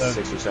the last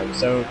 6 or 7.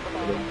 So,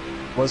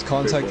 was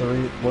contact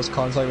was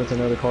contact with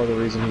another car the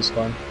reason he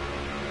spun?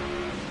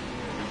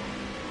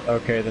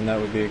 Okay, then that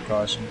would be a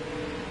caution.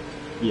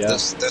 Yeah.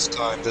 This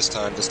time at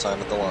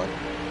the line.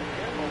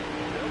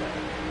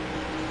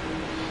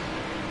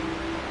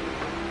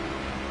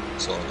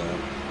 Slowing down.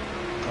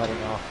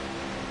 Cutting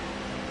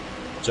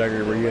off.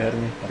 Jagger, were you ahead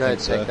of me? I Go ahead, think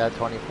so. take that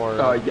 24.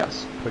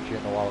 Yes. Put you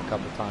in the wall a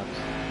couple times.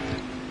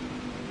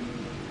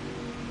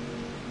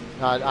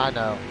 I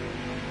know.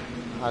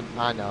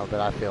 I know, but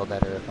I feel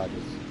better if I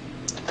just...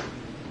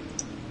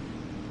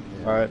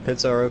 Yeah. Alright,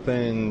 pits are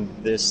open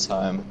this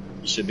time.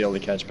 You should be able to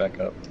catch back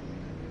up.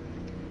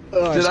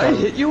 Did I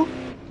hit you?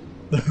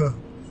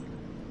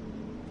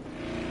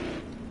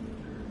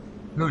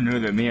 Who knew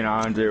that me and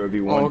Andre would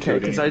be one? Oh, okay,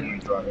 because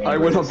I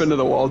went up into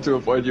the wall to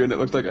avoid you and it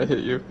looked like I hit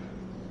you.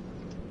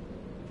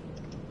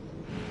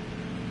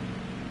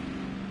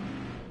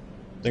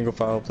 Single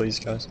file, please,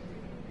 guys.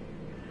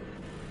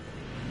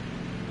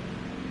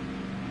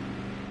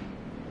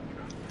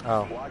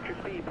 Oh,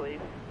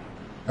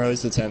 Or at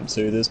least attempt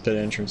to. This pit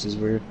entrance is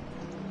weird.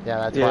 yeah,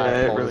 that's Yeah, why I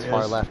it pulled really as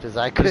far is. left as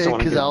I just could, don't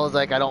wanna because get I was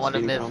like, I don't want to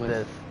speed miss on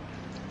it.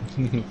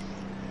 this.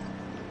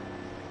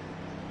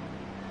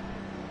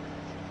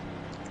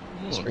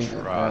 We'll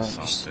try Just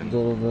a something.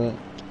 little bit.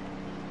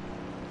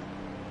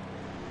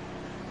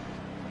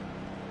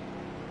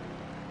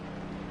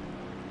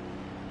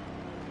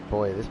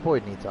 Boy, this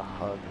boy needs a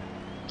hug.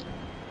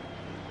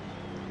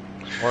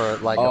 Or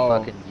like Oh. a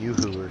fucking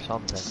yoo-hoo or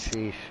something,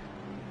 sheesh.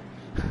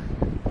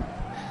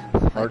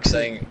 Mark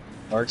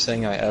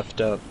saying I effed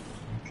up.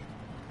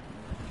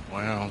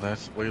 Well,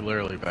 we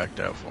literally backed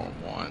out for him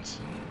once.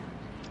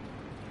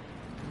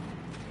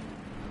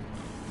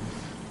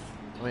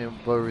 I mean,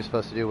 what were we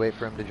supposed to do? Wait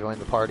for him to join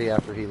the party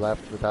after he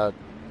left without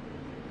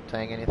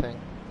saying anything?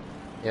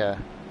 Yeah,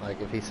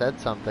 like if he said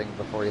something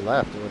before he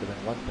left, it would have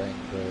been one thing,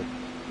 but...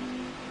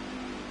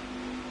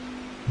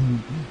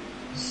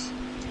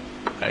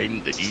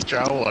 Hayden, did you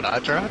try what I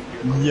tried?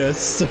 Yes,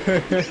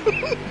 sir.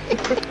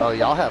 Oh,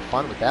 y'all have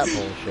fun with that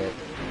bullshit.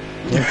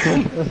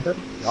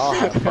 Y'all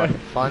have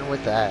fun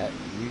with that.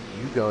 You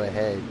go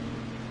ahead.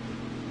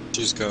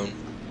 Choose cone.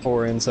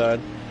 4 inside.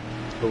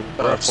 We're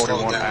We'll at have to slow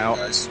 41 it down, out.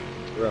 guys.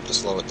 We'll have to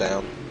slow it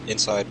down.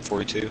 Inside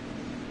 42.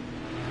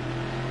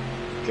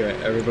 Okay,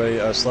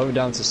 everybody, slow it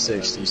down to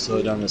 60. Slow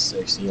it down to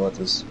 60. Let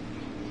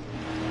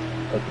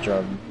the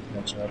driver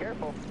catch up.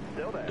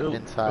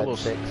 Inside little-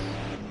 6.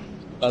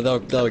 They'll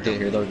get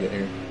here. They'll get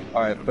here.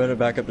 All right, put it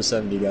back up to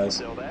 70, guys.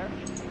 Still there?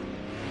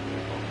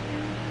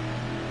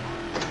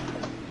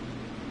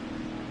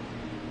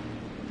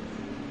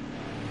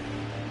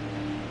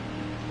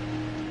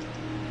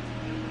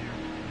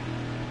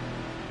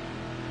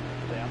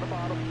 Stay on the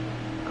bottom.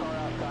 Car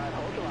outside.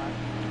 Hold your line.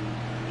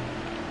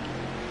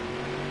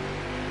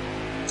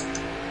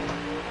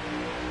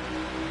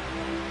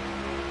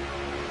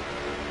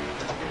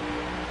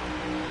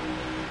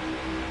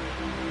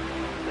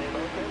 Stay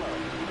low, stay low.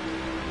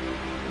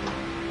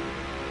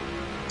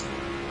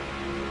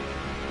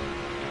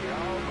 You're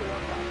all clear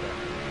up top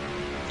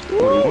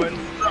there.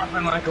 Went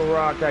dropping like a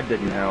rock. That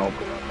didn't help.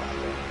 Clear up top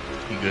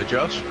there. You good,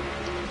 Josh?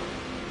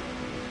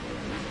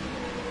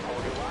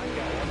 Hold your line,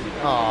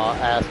 guys. Aw,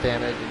 ass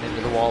damage and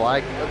into the wall.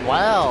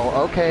 Wow.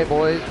 Okay,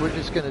 boys, we're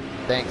just gonna.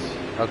 Thanks.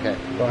 Okay,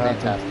 What happened?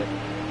 fantastic.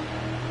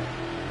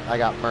 I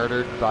got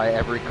murdered by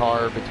every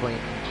car between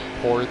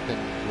 4th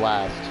and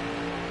last.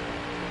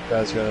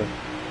 Guys, gotta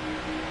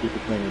keep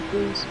it clean,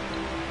 please.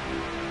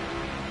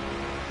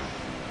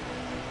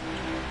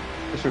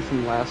 This went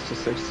from last to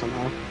 6th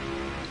somehow.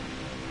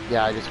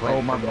 Yeah, I just went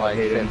Oh, my from bad, like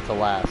Hayden. 5th to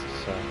last.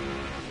 So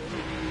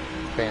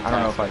fantastic. I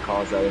don't know if I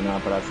caused that or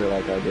not, but I feel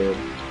like I did.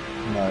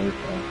 No, you're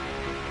fine.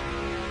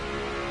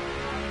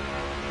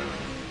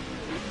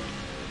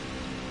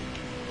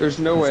 There's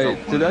no way.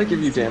 Did that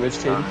give you damage,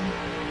 Caden?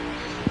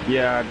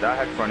 Yeah, I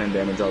had front end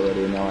damage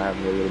already, and now I have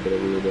a little bit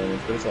of rear damage,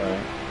 but it's alright.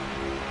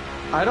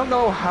 I don't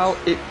know how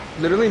it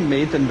literally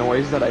made the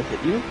noise that I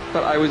hit you,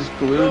 but I was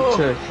glued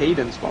to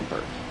Hayden's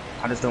bumper.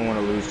 I just don't want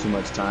to lose too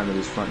much time to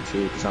this front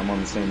two, because I'm on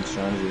the same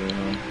strategy, you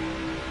know.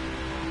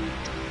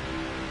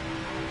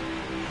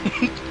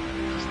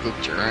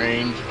 Still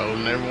range,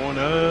 holding everyone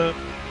up.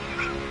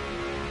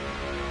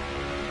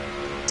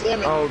 Damn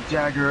it. Oh,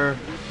 Jagger.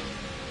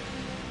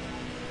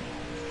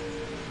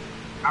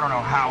 I don't know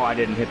how I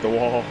didn't hit the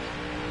wall.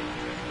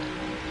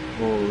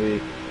 Holy.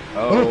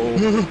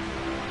 Oh.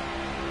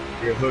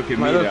 You're hooking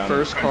Am me I the down.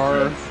 first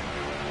car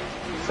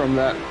from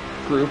that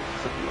group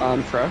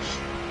on fresh?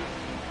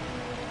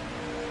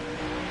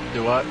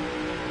 Do what?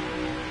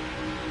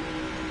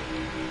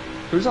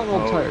 Who's on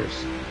old Oh.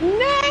 tires?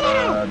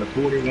 The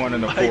 41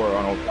 and the 4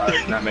 on old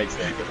tires, and that makes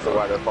sense as to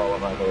why they're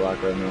falling like a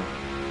rock right now.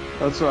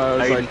 That's why I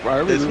was Hey, like, why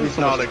are we this losing was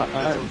so not much a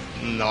time?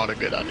 not a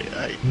good idea.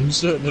 Hey, You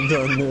shouldn't have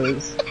done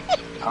this.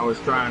 I was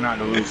trying not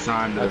to lose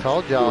time to I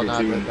told y'all not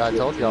 42 and to, I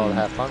told y'all to 15.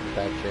 have fun with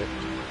that shit.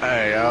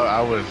 hey,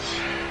 I was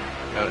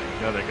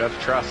got to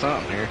try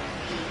something here.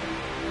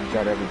 I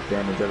got every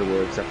damage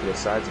everywhere except for the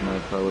sides of my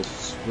car, which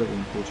is really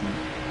unfortunate.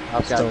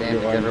 I've got don't get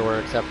damage why- everywhere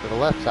except for the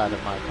left side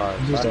of my car.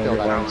 So Just I don't feel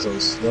get why I'm that. so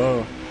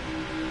slow.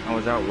 I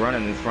was out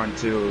running in front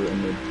two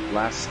in the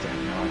last stint,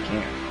 now I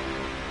can't.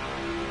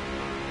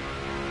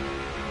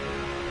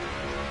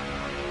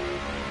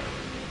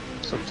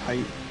 So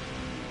tight.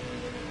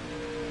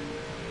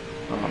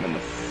 Oh, I'm in the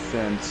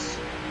fence.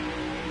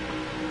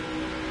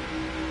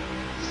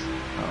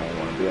 I don't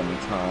want to be on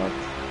the top.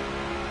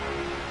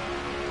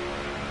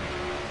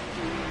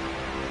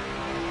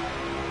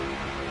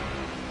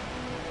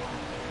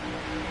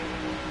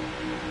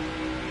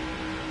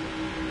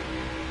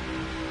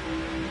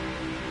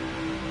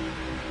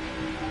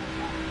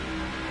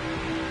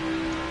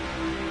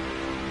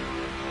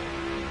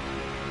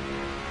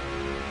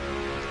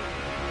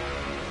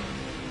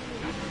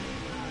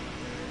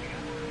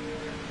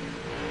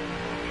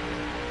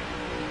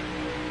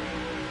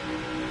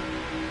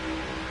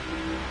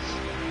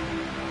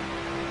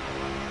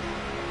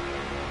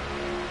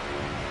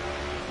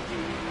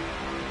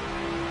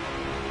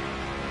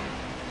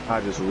 I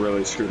just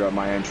really screwed up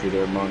my entry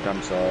there, Monk.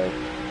 I'm sorry.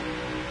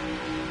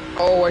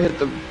 Oh, I hit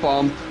the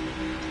bump.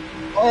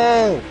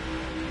 Oh!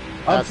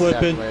 I'm That's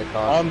flipping. definitely a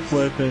caution. I'm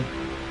flipping.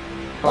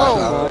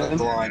 Oh! At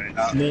the line.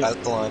 At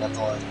the line. At the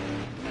line.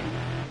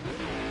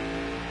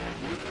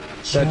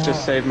 That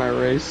just saved my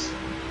race.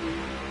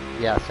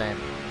 Yeah, same.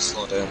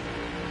 Slow down.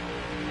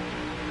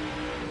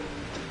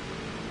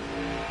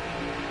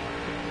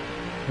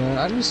 Man,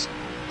 I just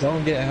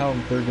don't get how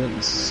they're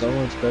getting so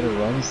much better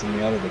runs than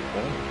me out of the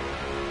corner.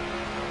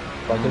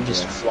 Like they're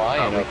just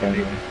flying up in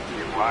there.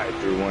 You're wide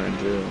through 1 and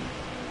 2.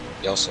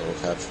 You also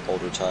have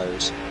older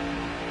tires.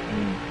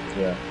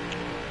 Yeah.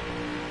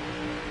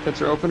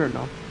 Pits are open or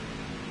no?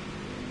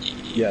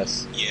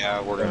 Yes.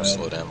 Yeah, we're gonna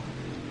slow down.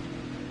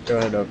 Go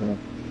ahead, open them.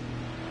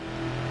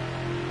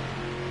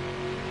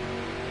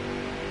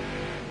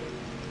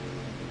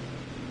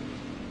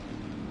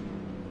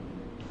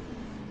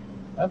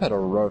 I've had a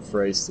rough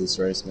race this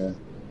race, man.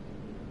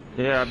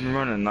 Yeah, I've been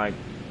running like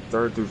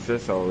 3rd through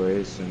 5th all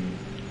race, and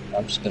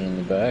I've just been in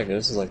the back.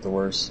 This is like the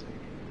worst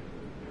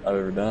I've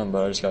ever done,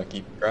 but I just gotta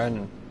keep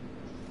grinding.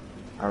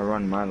 I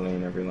run my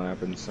lane every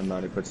lap, and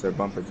somebody puts their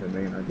bumper to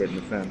me, and I get in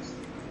the fence.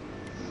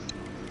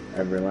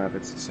 Every lap,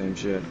 it's the same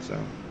shit, so.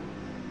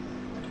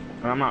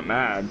 And I'm not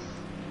mad.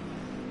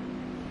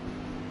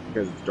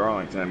 Because it's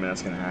Darlington, I mean,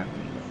 that's gonna happen.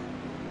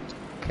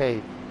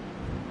 Okay,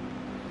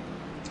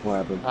 What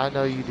happened? I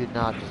know you did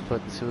not just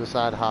put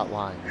suicide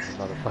hotline in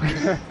the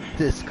motherfucking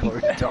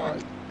Discord,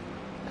 dog.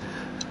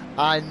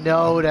 I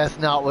know that's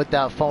not what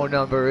that phone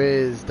number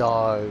is,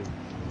 dog.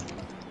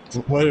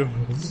 What?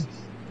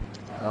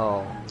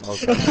 Oh,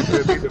 okay.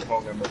 Could be the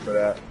phone number for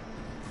that.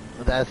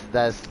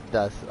 That's,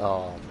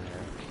 oh,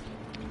 man.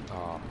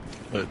 Oh.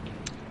 But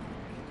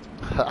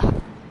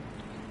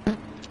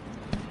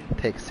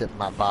Take a sip of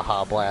my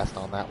Baja Blast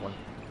on that one.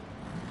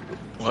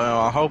 well,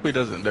 I hope he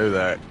doesn't do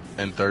that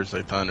in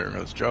Thursday Thunder,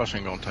 because Josh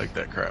ain't gonna take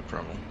that crap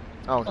from him.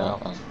 Oh, no.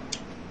 Uh-uh.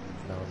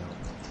 No.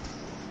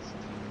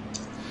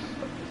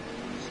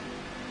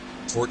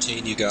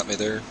 14, you got me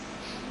there.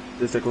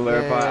 Just to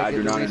clarify, Yeah, I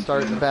do not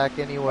restart in the back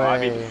Oh, anyway. I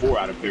mean, 4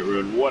 out of pit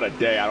road. What a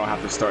day! I don't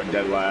have to start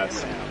dead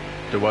last.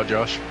 Do what,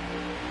 Josh?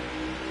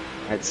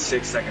 I had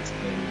 6 seconds to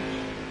leave.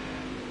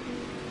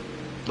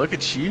 Look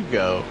at you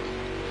go.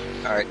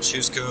 Alright,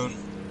 choose cone.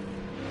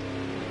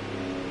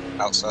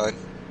 Outside.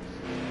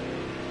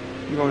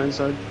 I'm going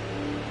inside.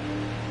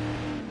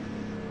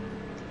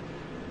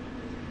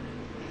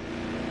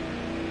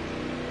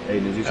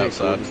 Hayden, did you take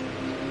Outside. fours?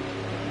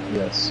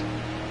 Yes.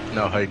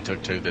 No, Hayden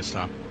took 2 this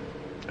time.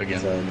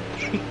 Again.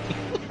 Inside.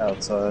 I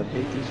Outside.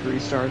 hate these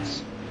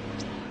restarts.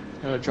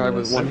 Gotta drive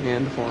with Yes. one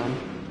hand for them.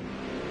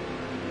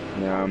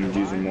 Yeah, I'm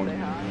using one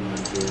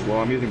hand. Well,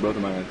 I'm using both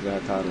of my hands because I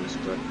have titles,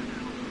 but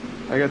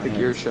I got the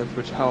gear shift,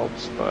 which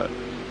helps, but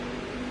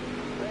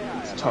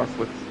it's tough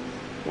with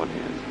one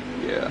hand.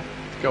 Yeah.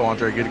 Go,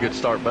 Andre. Get a good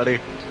start, buddy.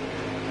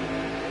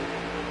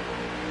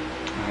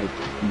 I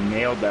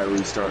nailed that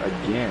restart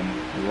again.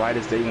 Right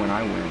as they win,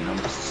 I win. I'm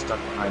just stuck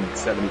behind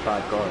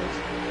 75 cars.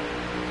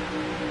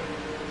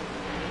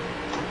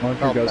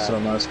 Marker Not goes bad. to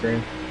on my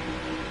screen.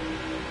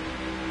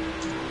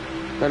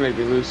 That made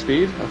me lose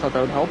speed. I thought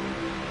that would help.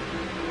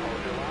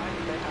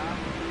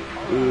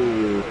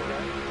 Ooh.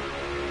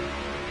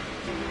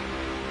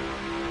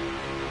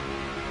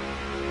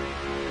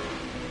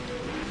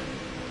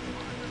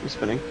 I'm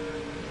spinning.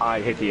 I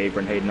hit the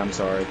apron, Hayden. I'm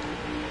sorry.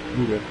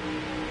 You good?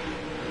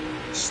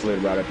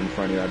 Slid right up in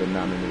front of you. I did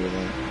not mean to do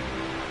that.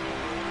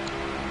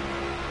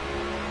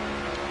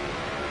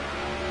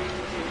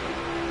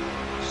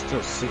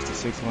 Still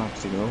 66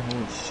 laps to go.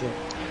 Holy shit.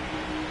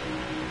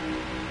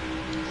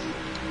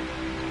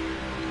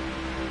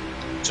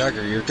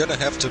 Jagger, you're gonna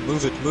have to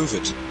move it, move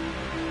it.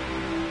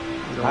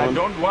 I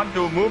don't want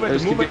to move I it,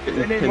 just keep move it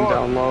getting pinned anymore.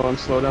 down low. I'm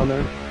slow down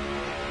there.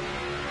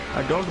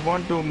 I don't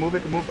want to move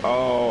it, move.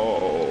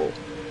 Oh.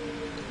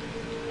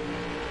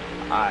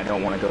 I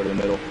don't want to go to the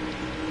middle.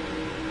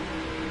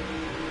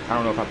 I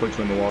don't know if I put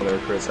you in the wall there,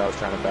 Chris. I was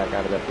trying to back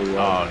out of that blue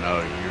wall. Oh,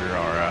 no, you're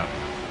alright.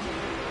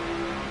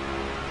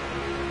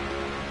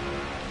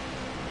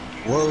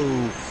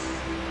 Whoa.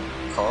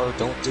 Car,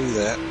 don't do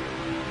that.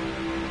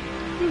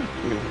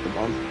 I'm gonna hit the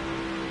bump.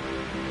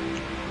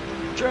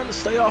 Trying to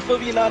stay off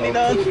of you,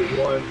 99.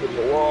 One to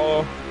the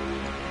wall.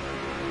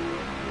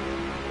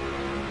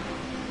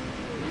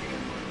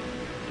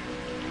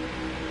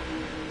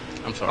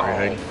 I'm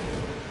sorry, Hayden.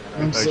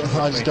 I'm so,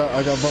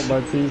 I got bumped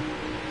by P.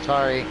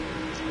 Sorry.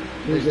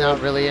 There's not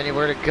really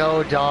anywhere to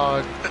go,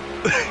 dog.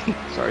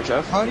 Sorry,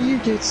 Jeff. How do you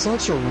get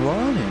such a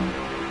run in?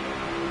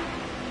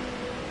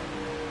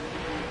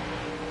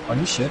 Are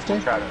you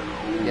shifting?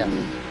 Yes.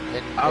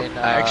 I've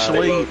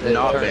actually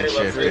not been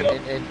shifting.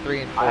 In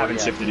 3 and 4, I haven't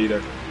yes. shifted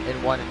either.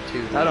 In 1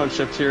 and 2. I don't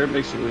shift here. It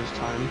makes you lose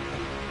time.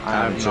 I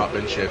have not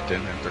been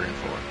shifting in 3 and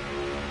 4.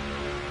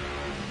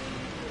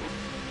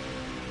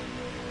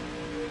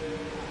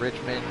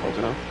 Richmond. Hold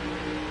it up.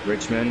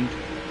 Richmond.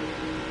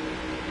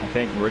 I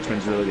think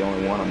Richmond's really the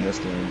only one on this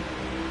game.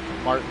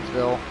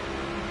 Martinsville.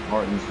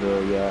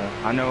 Martinsville, yeah.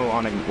 I know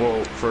on a,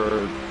 well,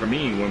 for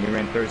me, when we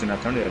ran Thursday Night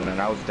Thunder,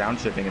 and I was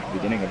downshifting at the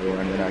beginning of the run,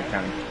 and then I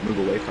kind of moved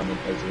away from it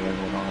as the run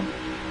went on.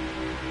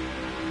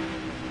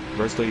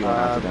 Bristol, you don't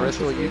have to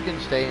Bristol, downshift. you can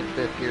stay in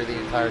 5th gear the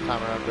entire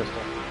time around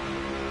Bristol.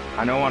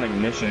 I know on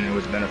Ignition it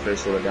was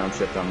beneficial to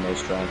downshift on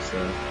most tracks,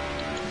 so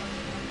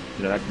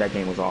you know, that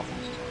game was awful.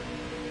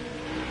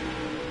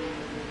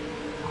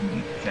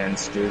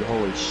 Fence, dude,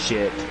 holy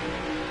shit.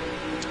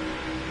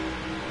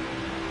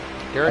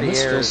 Dirty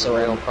just air feel is so a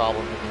real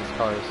problem in these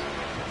cars.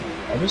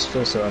 I just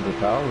feel so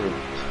underpowered.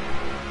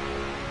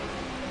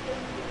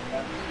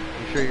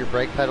 You sure your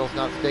brake pedal's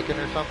not sticking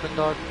or something,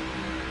 dog?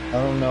 I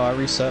don't know. I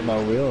reset my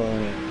wheel on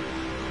it.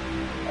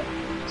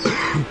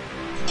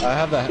 I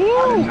have that.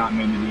 I did not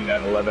mean to do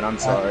that, 11. I'm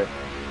sorry.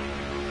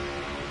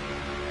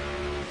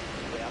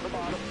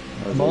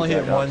 I'm only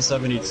hitting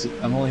 172.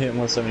 I'm only hitting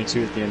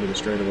 172 at the end of the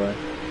straightaway.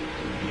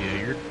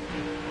 Yeah,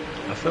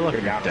 I feel like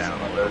you're down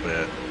a little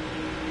bit.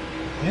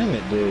 Damn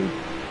it, dude.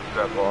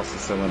 I've lost the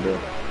cylinder.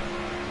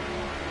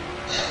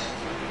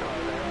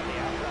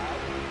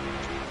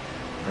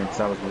 Because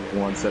I was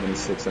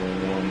 176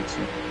 and 1. So.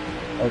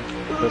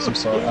 Chris, I'm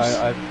sorry.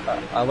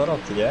 I let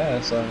off the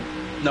gas.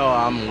 No,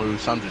 I'm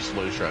loose. I'm just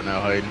loose right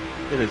now, Hayden.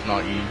 It is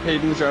not you.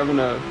 Hayden's driving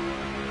a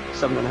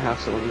 7.5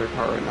 cylinder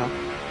car right now.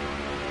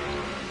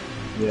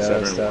 Yeah,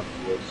 that's that.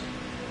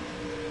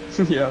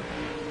 Yeah.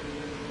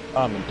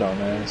 I'm a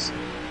dumbass.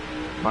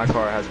 My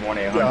car has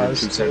 1-800, Gosh,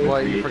 273,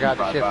 What, you forgot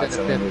to shift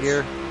into fifth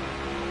gear?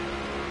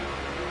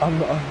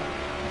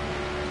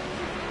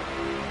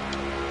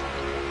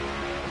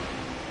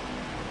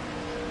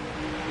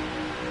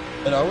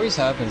 It always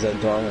happens at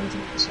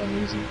Darlington for some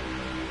reason.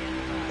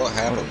 What I'm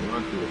happened? gonna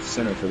run through the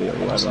center for the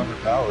Almost 11.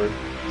 underpowered.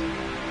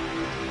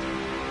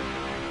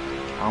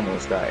 I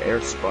almost got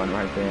air spun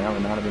right there. That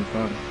would not have been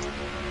fun.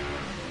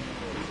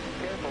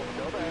 Careful,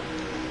 still there.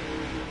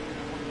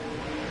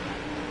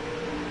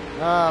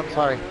 I'm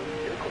sorry.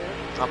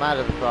 I'm out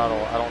of the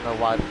throttle. I don't know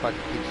why the fuck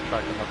it keeps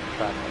trucking up the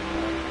track like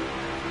that.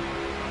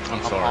 I'm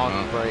I'm sorry, on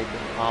man. the brake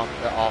and off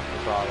the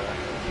throttle.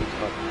 It keeps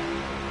fucking.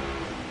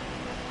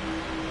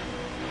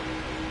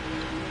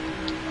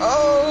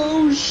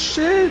 Oh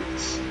shit!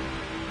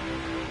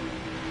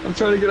 I'm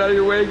trying to get out of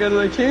your way again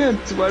and I can't.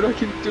 Why do I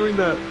keep doing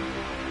that?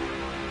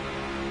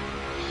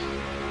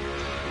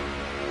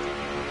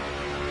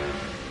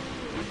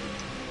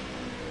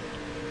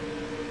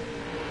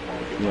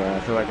 Yeah, I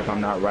feel like if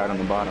I'm not right on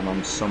the bottom,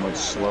 I'm so much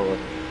slower.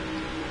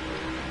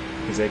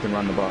 Because they can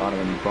run the bottom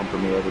and bumper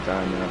me every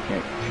time, and I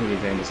can't do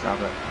anything to stop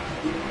it.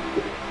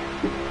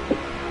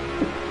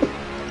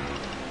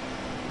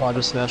 I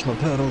just smashed my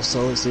pedals,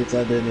 so let's see if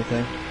that did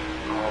anything.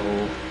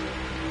 Oh,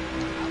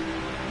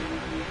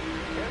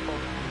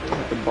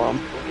 The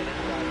bump.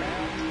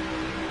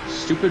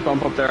 Stupid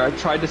bump up there. I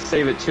tried to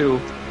save it too.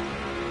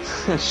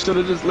 I should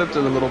have just lifted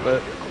a little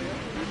bit.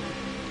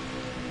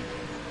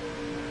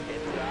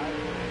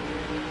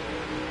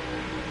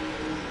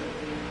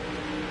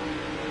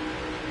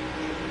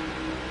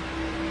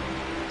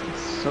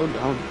 It's so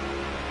dumb.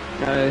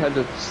 I had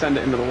to send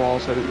it into the wall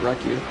so I didn't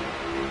wreck you.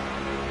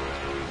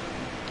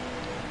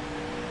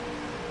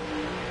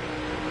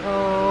 I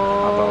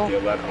thought the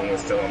 11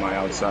 was still on my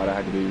outside. I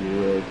had to be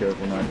really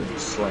careful not to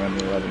just slam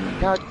the 11.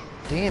 God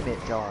damn it,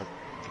 dog.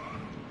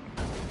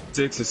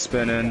 6 is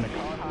spinning.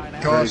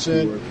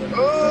 Caution!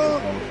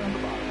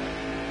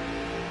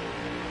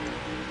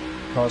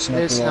 Caution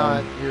up It's the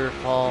not line. your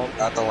fault.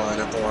 At the line,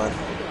 at the line.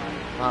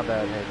 My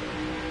bad, Hayden.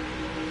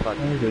 Fuck.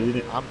 Okay, you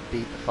didn't. I'm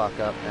beat the fuck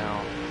up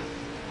now.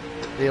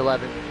 The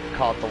 11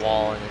 caught the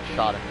wall and it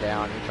shot him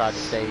down. He tried to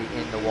stay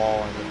in the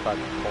wall and it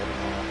fucking pulled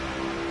him off.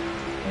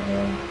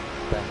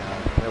 Then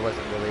there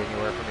wasn't really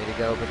anywhere for me to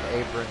go but the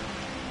apron.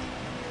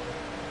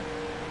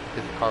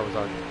 Because the car was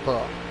already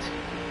fucked.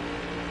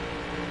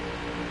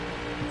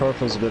 The car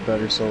feels a bit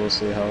better, so we'll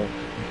see how it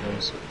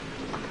goes.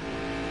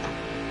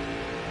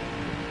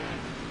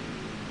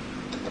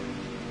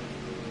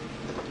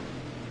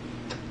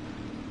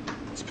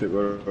 Is pit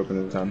road open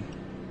at the time?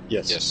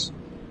 Yes. Yes.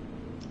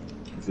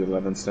 Is the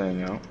 11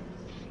 staying out?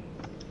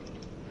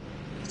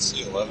 What's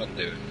the 11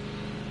 doing?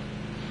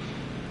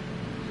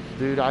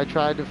 Dude, I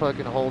tried to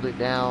fucking hold it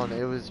down.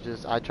 It was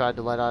just, I tried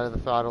to let out of the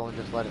throttle and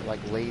just let it like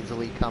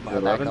lazily come The back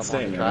 11 up on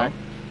staying the track.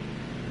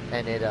 out?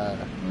 And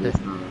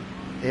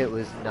it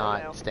was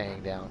not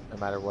staying down. No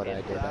matter what I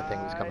did, that thing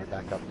was coming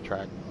back up the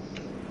track.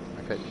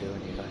 I couldn't do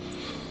anything.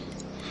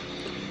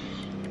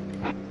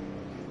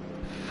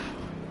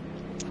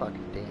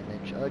 Fucking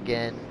damage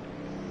again.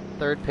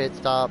 Third pit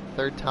stop.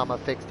 Third time I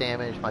fixed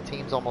damage. My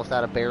team's almost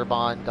out of bear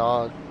bond,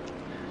 dog.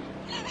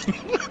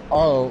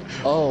 Oh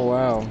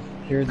wow.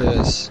 Hear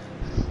this.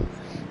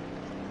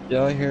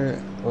 Y'all hear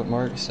what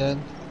Mark said?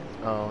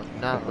 Oh,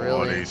 not What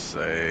did he really.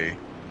 say?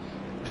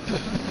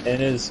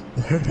 And his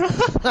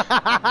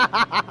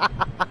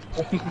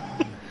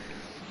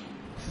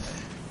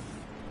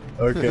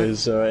Okay,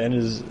 so in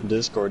his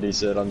Discord he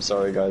said, "I'm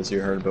sorry guys,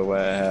 you heard about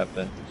what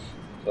happened."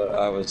 But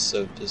I was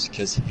so just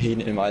because he,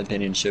 in my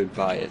opinion, showed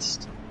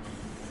biased.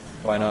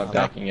 Why not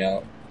backing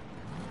out?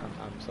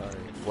 I'm sorry.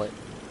 What?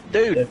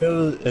 Dude, if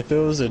it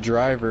was a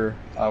driver,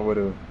 I would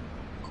have,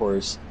 of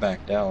course,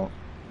 backed out.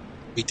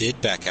 We did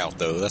back out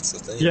though, that's the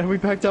thing. Yeah, we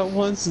backed out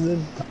once and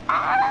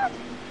then.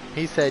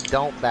 He said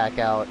don't back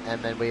out,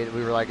 and then we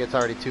were like, it's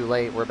already too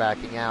late, we're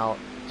backing out.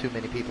 Too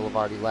many people have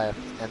already left,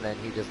 and then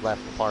he just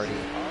left the party.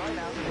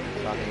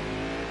 So, I mean,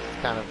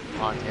 it's kind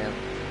of on him.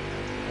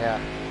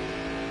 Yeah.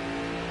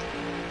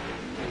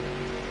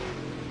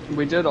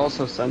 We did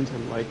also send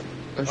him like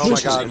a Oh my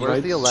shit god, ton, where's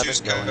right? the 11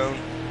 Choose going? go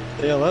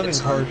The 11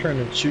 It's car hard.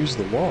 trying to choose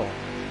the wall.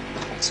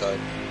 inside.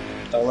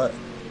 I'll let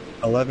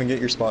 11 get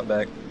your spot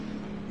back.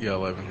 Yeah,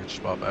 11, get your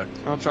spot back.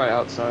 I'll try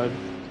outside.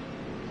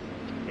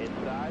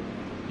 Inside.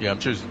 Yeah, I'm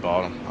choosing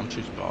bottom. I'm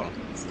choosing bottom.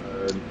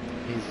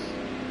 He's...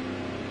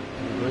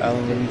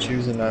 Alan, what are you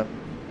choosing that?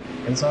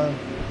 Inside?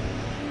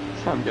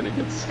 I'm gonna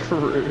get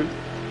screwed.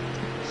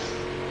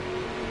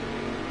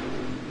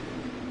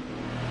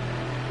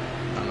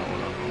 I know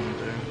what I'm going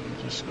to do.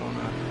 I'm just going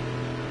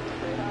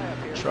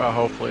to try,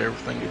 hopefully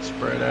everything gets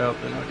spread out,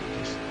 then I can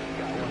just...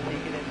 Got one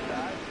leaking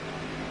inside.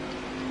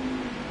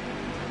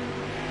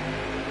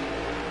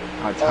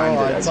 I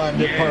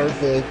timed it again.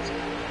 perfect.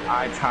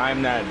 I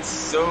timed that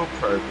so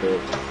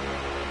perfect.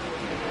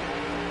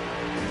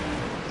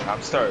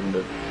 I'm starting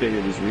to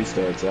figure these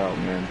restarts out,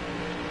 man.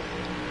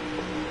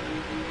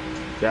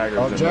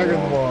 Jagger's in the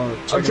wall.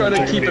 I'm trying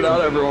to keep it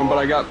out, everyone, but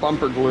I got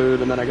bumper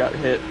glued and then I got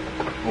hit.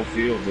 Whole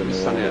field's in Just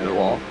the sending it in the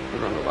wall. wall. We're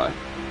gonna go by.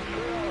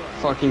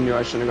 fucking knew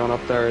I shouldn't have gone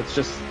up there. It's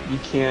just, you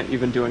can't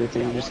even do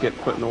anything. You just get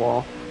put in the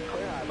wall.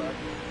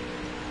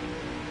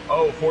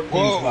 Oh,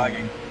 14's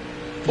lagging.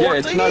 Yeah,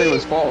 it's not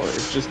anyone's fault.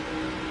 It's just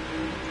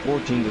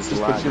 14 just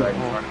puts lagged you in right the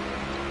in hole. front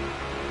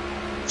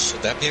of me.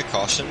 Should that be a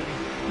caution?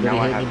 Now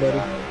I hit have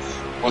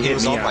anybody? Well, he hit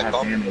was me, on I my have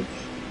bumper. damage.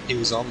 He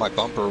was on my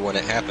bumper when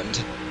it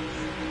happened.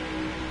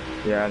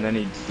 Yeah, and then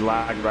he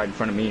lagged right in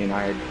front of me, and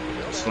I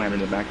slammed in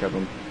the back of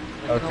him.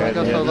 Okay,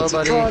 go solo, that's a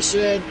buddy.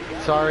 caution.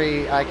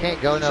 Sorry, I can't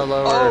go no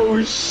lower.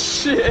 Oh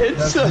shit!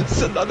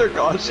 That's another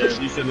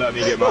caution. You should let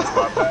me get my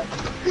spot back.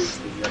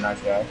 You're a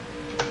nice guy.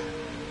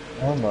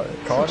 Oh my,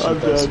 caution I'm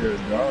pass dead. here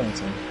at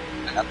Darlington.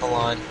 At the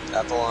line.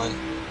 At the line.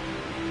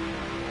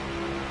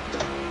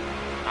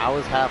 I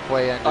was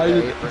halfway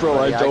under the apron, Bro,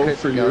 I buddy. dove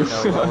for couldn't you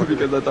go no lower.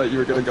 because I thought you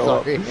were gonna go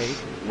up. Sorry.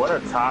 What a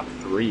top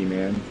three,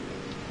 man.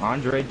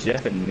 Andre,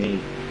 Jeff, and me.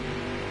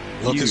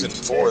 Look who's in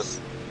Huge. fourth.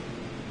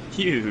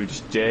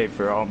 Huge J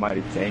for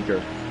almighty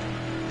tanker.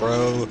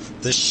 Bro,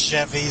 the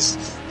Chevys.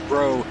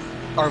 Bro,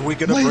 are we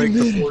gonna Wait a break the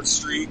minute. fourth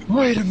streak?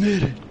 Wait a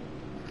minute.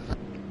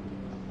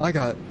 I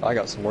got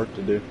some work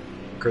to do.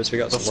 Chris, we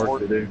got The some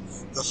work to do.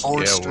 The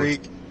fourth Yeah,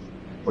 streak.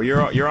 Well,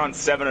 you're on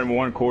 7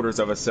 1/4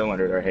 of a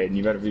cylinder there, Hayden.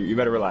 You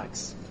better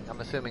relax. I'm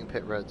assuming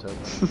pit road's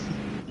open.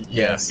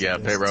 Yes, yeah,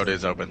 pit road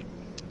is open.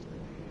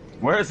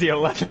 Where's the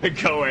 11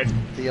 going?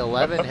 The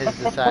 11 has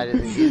decided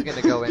that he's going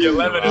to go in. The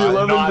 11 is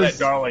 11 not does- at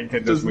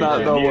Darlington Does this not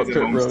weekend. know He what is pit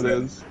at road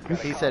Homestead.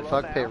 is. He said,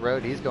 fuck pit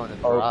road, he's going to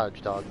the Oh.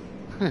 garage, dog.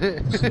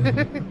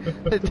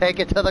 Take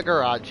it to the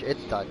garage.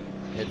 It's done.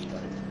 It's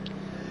done.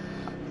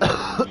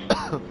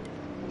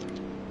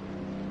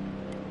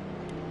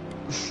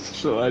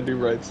 Shall I do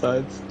right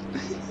sides?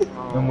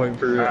 I'm waiting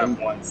for I your. have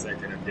 1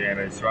 second of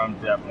damage, so I'm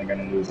definitely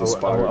going to lose a I'm,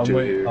 spot or I'm, two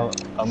waiting, here.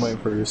 I'm waiting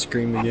for your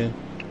scream again.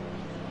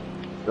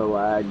 The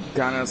lag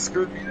kind of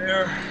screwed me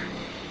there.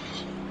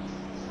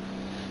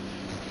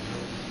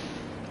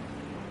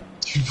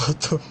 What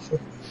the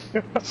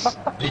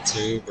fuck? Me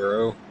too,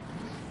 bro.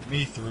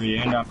 Me 3,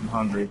 and I'm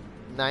hungry.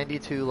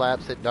 92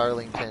 laps at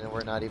Darlington, and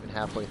we're not even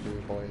halfway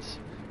through, boys.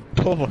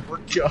 Oh my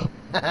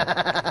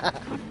god.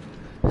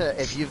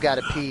 If you've got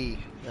to pee,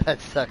 that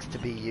sucks to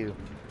be you.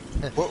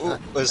 What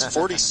was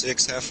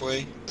 46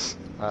 halfway?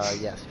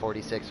 Yes,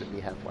 46 would be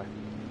halfway.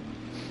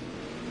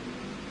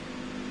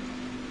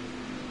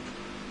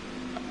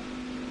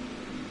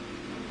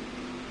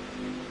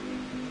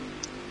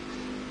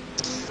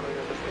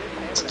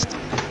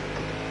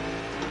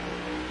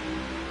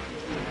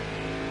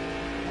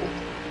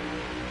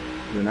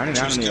 The 99 and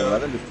the Choose go.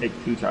 11 just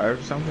take 2 tires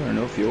or something, or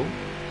no fuel?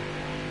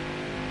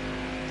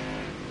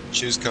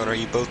 Choose cone. Are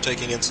you both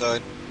taking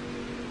inside?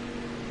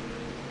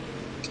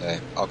 Okay,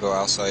 I'll go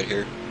outside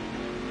here.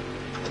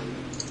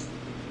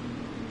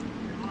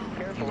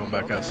 I'm going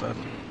back outside.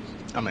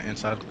 I'm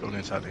inside, going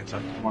inside,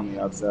 inside. I'm on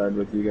the outside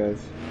with you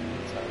guys.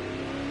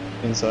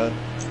 Inside.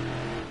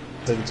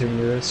 Taking too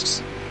many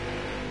risks.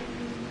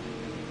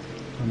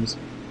 I'm just,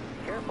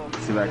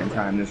 See if I can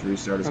time this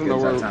restart as I don't good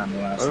as know I where- timed the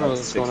last I don't know like,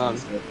 what's 6 going on. and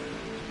stuff.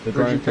 they're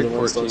Where'd you going for the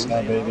pick West Coast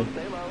 14? now, baby.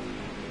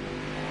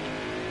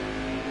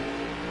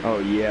 Oh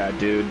yeah,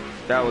 dude.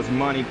 That was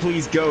money.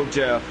 Please go,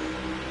 Jeff.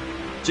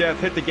 Jeff,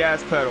 hit the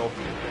gas pedal.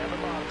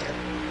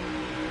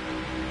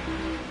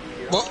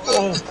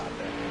 Whoa,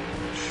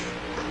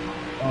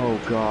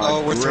 Oh god.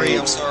 oh, we're great. 3.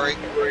 I'm sorry.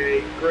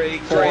 Great.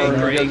 Four,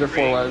 you guys are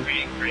 4 wide.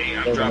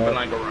 I'm dropping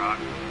like a rock.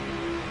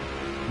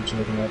 I'm just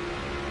looking up.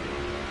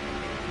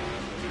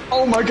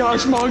 Oh my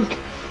gosh, Monk!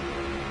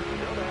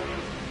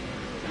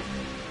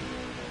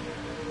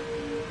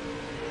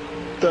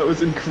 That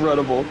was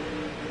incredible.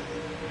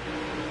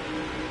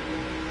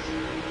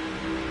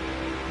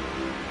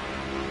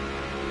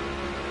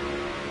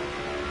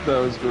 That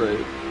was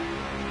great.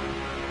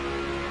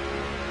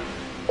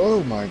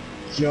 Oh my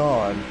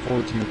god.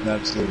 14th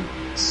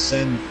absolute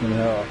send from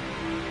hell.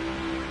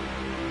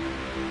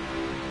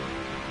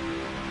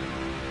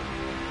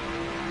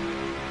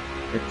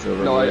 It's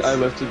over. No, boys. I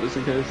lifted just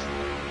in case.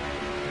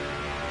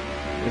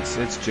 It's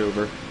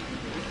Jover.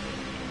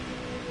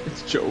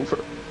 It's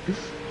Jover.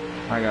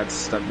 I got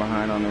stuck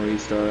behind on the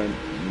restart.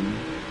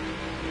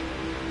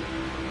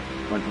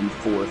 Went from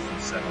 4th to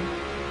 7th.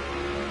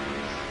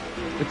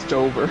 It's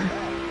Dover.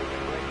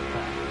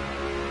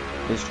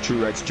 It's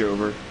Truex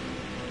Jover.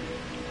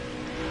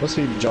 What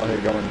speed did y'all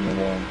hit going in the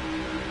one?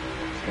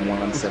 And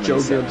 1 on It's 7.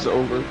 Joe Gibbs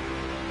over.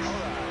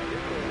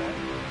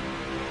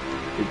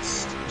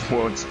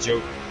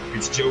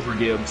 It's Jover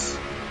Gibbs.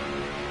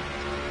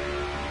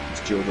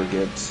 It's Jover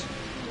Gibbs.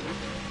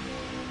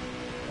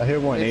 I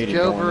hit 180. It's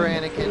Jover, going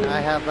in the Anakin. I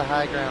have the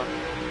high ground.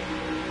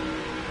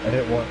 I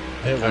hit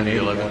 180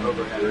 11. going in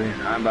the three.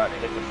 I'm about to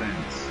hit the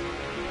fence.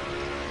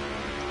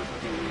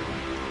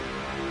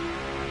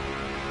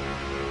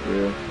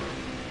 Yeah.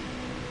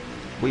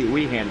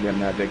 We handed him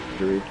that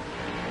victory.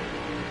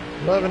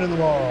 11 in the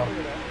wall.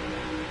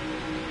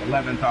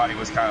 11 thought he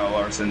was Kyle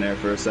Larson there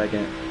for a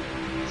second.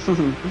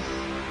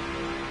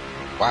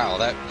 Wow,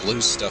 that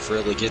blue stuff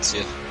really gets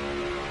you.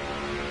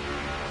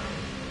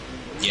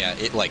 Yeah,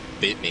 it like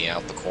bit me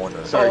out the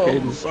corner. Sorry,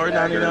 Caden. Sorry,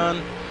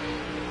 99.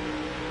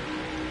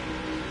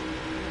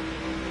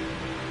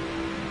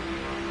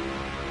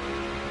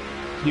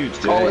 Huge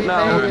day. Call it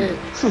now. made it.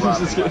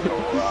 Just kidding.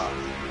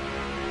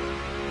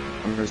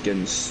 I'm just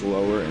getting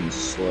slower and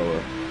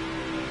slower.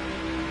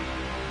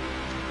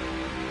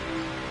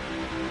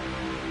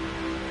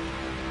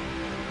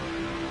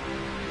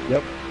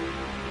 Yep.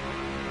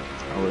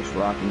 I wish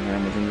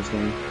Rockingham was in this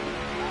game.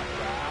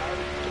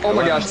 Oh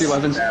my gosh, the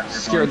 11's 11s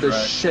scared the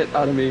contract. shit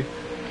out of me.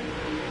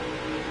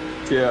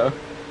 Yeah.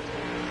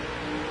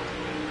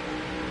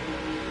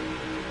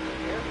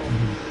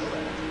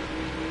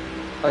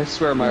 I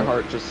swear my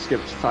heart just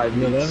skipped 5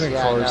 The beats. 11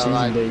 Yeah, car no, season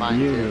mine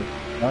debut too.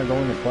 not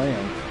going to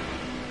plan.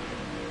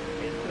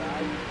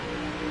 Inside.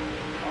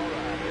 All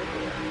right, you're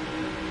clear.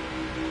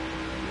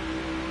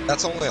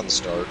 That's only on the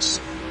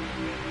starts.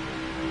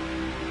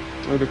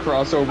 With a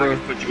crossover.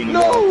 Put you in the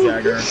No! wall,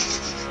 Jagger.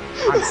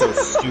 I'm so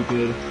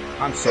stupid.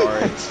 I'm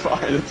sorry. It's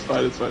fine, it's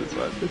fine, it's fine, it's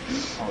fine.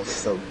 I was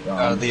so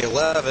dumb. The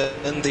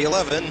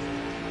 11.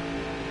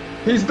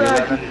 He's The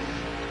back! 11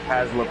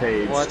 has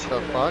LePage. What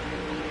the fuck?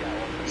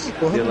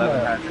 The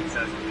 11 has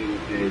successfully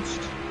LePage.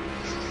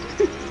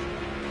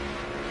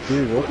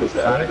 Dude, what the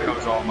That fuck?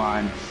 goes all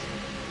mine.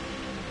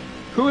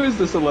 Who is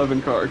this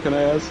 11 car, can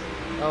I ask?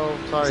 Oh,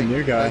 sorry. It's a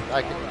new guy.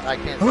 I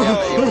can't see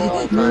how many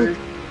all the time.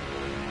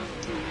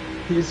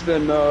 He's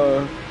been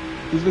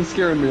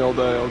scaring me all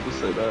day, I'll just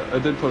say that. I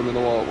did put him in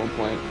the wall at one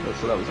point,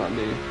 so that was on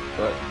me,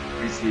 but...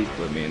 He's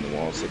put me in the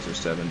wall 6 or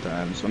 7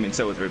 times. I mean,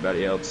 so with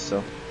everybody else,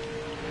 so...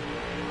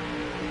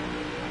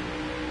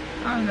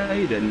 Oh, no,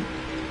 you didn't.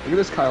 Look at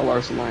this Kyle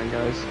Larson line,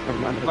 guys. Never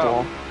mind, hit the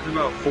wall. There's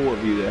about 4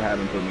 of you that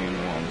haven't put me in the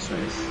wall in this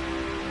race.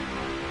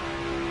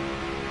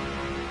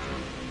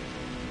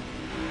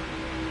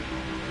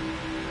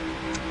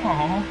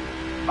 Aww.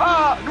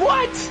 Ah,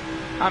 what?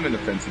 I'm in the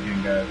fence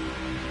again, guys.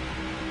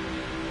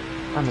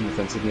 I'm in the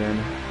fence again.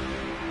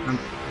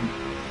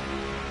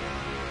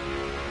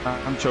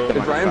 I'm choking.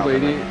 If Ryan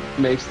Blaney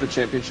makes the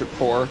championship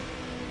 4,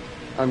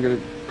 I'm gonna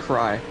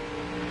cry.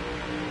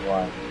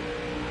 Why?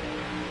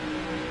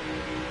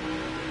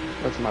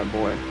 That's my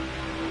boy.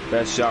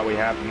 Best shot we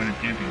have to win a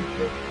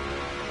championship.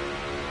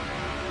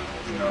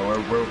 You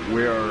know,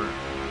 we are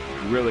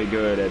really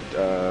good at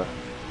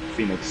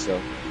Phoenix, so.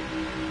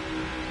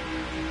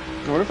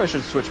 I wonder if I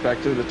should switch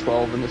back to the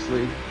 12 in this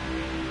league.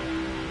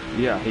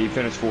 Yeah, he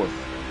finished 4th.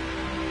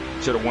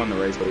 Should have won the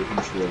race, but he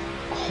finished 4th.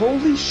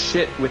 Holy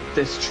shit with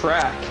this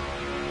track.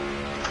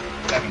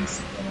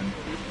 7-7.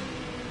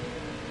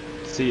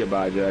 See ya,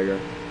 bye, Jagger.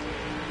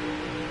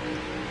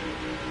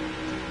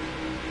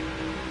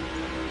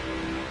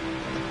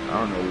 I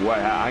don't know what.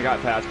 I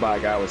got passed by a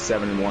guy with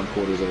 7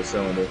 1/4 of a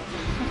cylinder.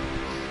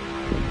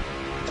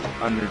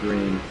 Under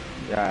green.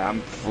 Yeah,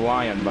 I'm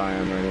flying by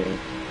him right here.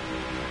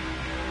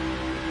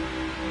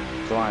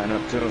 Flying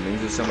up to him.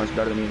 He's just so much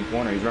better than me in the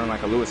corner. He's running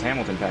like a Lewis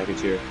Hamilton package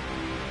here.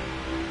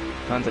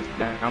 Tons of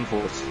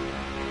downforce.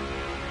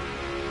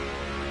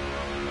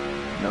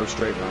 No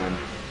straight line.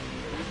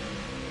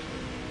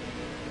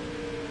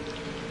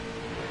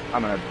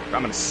 I'm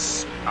gonna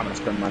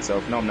spin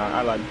myself. No, I'm not.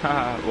 I lied.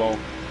 Haha. Lol.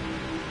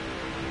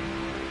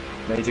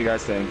 What did you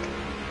guys think?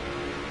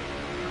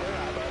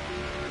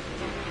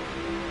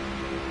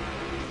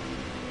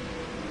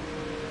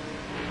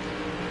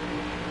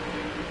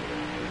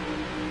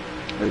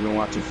 They've been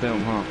watching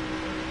film, huh?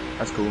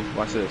 That's cool.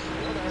 Watch this.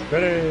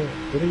 Ready,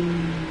 ready.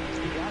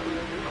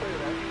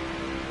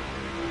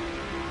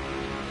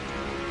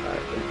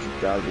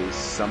 There's gotta be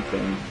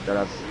something that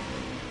I've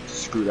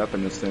screwed up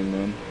in this thing,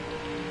 man.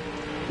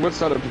 What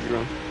setup did you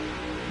run?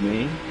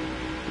 Me?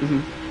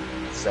 Mm-hmm.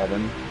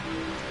 7.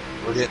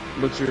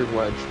 What's your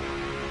wedge?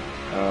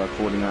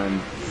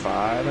 49.5,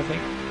 I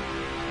think.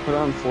 Put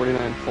on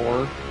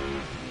 49.4.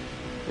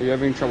 Are you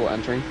having trouble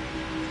entering?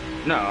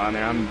 No, I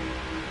mean, I'm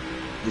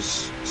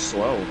just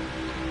slow.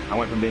 I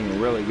went from being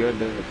really good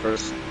the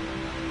first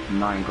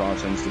 9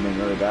 cautions to being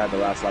really bad the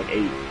last, like,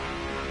 8.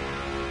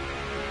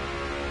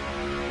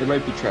 It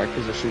might be track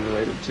position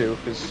related too,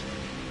 because...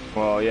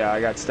 Well, yeah, I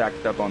got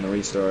stacked up on the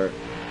restart.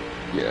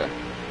 Yeah.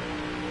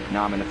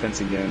 Now I'm in the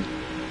fence again.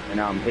 And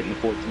now I'm hitting the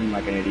 14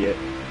 like an idiot.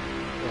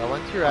 Yeah,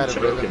 once you're out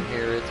of rhythm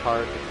here, it's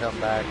hard to come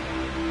back.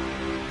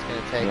 It's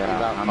going to take you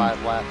about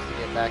 5 laps to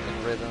get back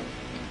in rhythm.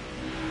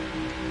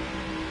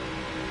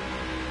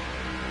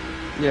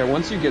 Yeah,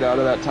 once you get out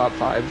of that top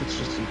 5, it's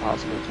just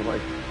impossible to,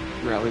 like,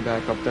 rally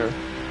back up there.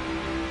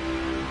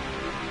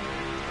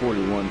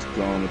 41's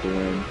going with the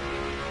win.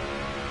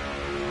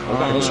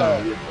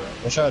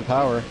 Wish I had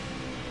power.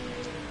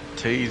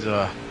 T's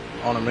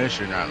on a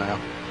mission right now.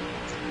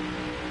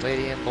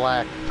 Lady in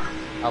black.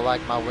 I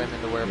like my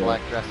women to wear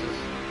black dresses.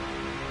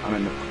 I'm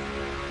in the...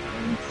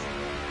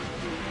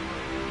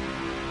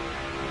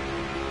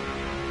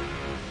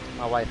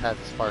 My wife has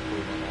a sparkly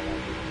one. I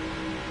like it.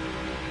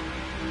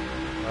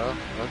 Oh,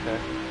 okay.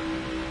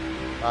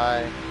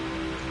 Bye.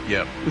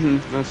 Yep.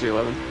 Mm-hmm. That's the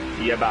 11.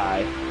 Yeah,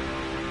 bye.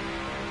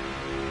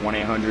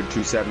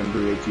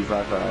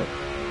 1-800-273-8255.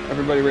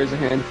 Everybody raise a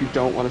hand if you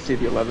don't want to see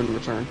the 11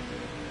 return.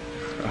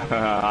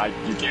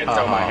 You can't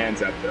tell my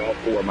hands up, but all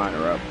 4 of mine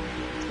are up.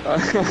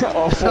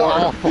 All 4.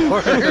 All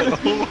 4.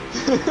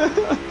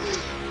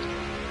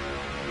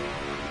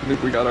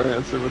 think we got our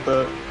answer with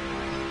that.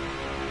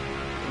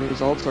 The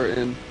results are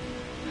in.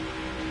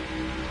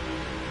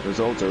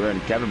 Results are in.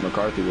 Kevin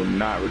McCarthy will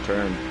not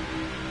return.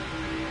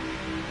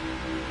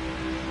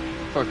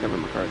 Fuck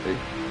Kevin McCarthy.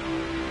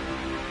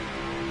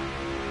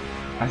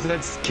 I said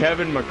it's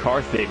Kevin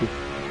McCarthy.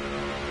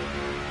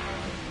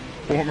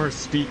 Former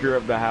Speaker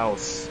of the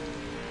House.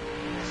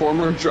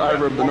 Former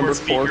driver of the number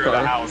 4 Speaker of the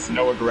car. House,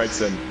 Noah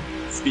Gregson.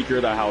 Speaker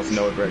of the House,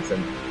 Noah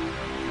Gregson.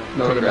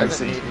 No, What he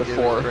Gregson, doesn't need to the do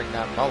 4. is bring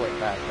that mullet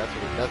back. That's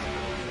what he doesn't.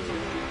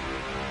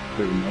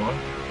 Who, Noah?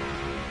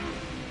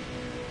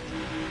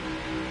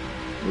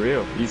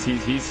 Real.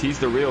 He's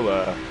the real,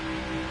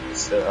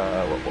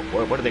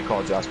 what do they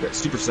call Josh Beck?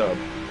 Super sub.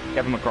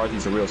 Kevin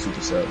McCarthy's the real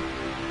super sub.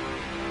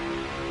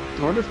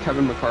 I wonder if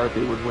Kevin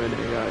McCarthy would win a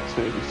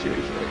Xfinity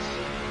Series race.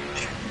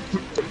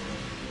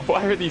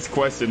 Why are these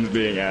questions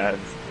being asked?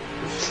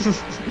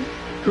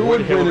 Who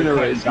would win in a Hillary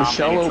race, Clinton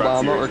Michelle dominate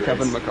Truck Obama or Series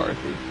Kevin race?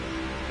 McCarthy?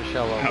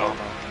 Michelle Obama,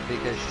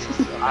 because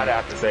she's. I'd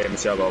have to say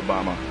Michelle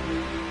Obama.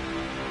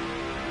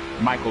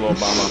 Michael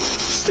Obama.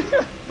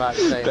 About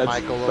to say That's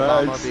Michael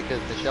facts. Obama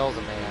because Michelle's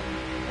a man.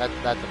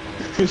 That's a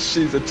man.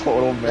 She's a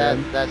total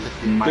man. That's a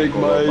dude.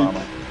 Michael Mike.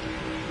 Obama.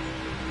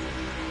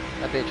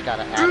 That bitch got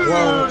an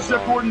attitude.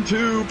 Step Gordon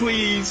 2,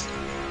 please.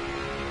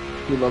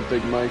 We love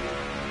Big Mike.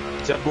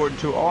 Step Gordon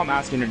 2, all I'm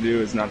asking her to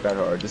do is not that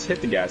hard. Just hit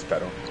the gas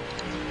pedal.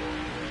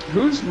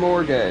 Who's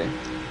more gay?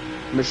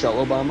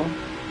 Michelle Obama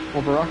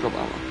or Barack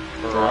Obama?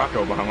 Barack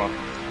Obama.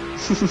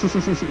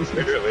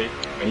 Literally.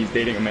 And he's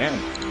dating a man.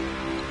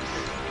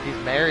 He's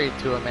married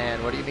to a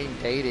man. What do you mean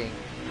dating?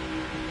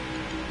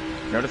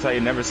 Notice how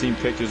you've never seen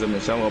pictures of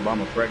Michelle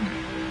Obama pregnant.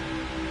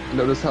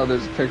 Notice how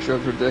there's a picture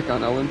of her dick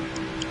on Ellen?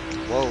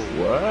 Whoa.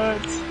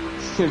 What?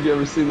 Have you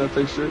ever seen that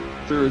picture?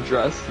 Through her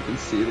dress, you can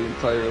see the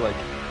entire, like,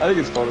 I think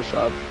it's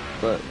Photoshop,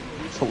 but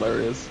it's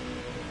hilarious.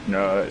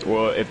 No,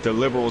 well, if the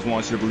liberals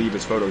want you to believe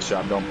it's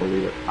Photoshop, don't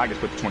believe it. I just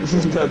put the 24.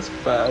 That's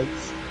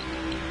facts.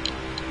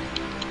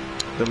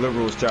 The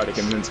liberals try to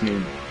convince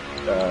me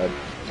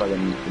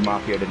fucking the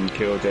mafia didn't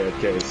kill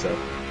JFK, so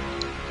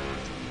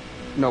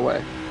No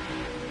way.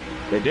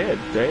 they did.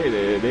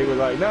 They were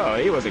like, no,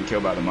 he wasn't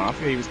killed by the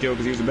mafia. He was killed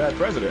because he was a bad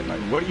president. Like,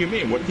 what do you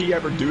mean? What did he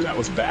ever do that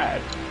was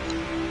bad?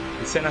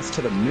 He sent us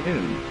to the moon.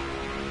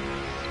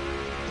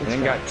 And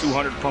then got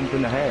 200 pumped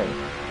in the head.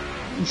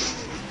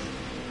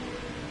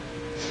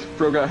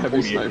 Bro got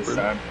heavy 48 this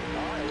sniper. time.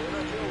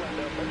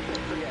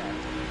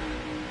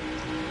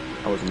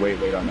 I was way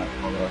late on that.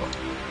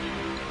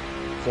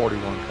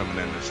 41 coming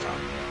in this time.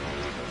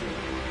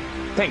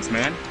 Thanks,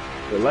 man.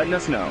 For letting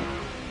us know.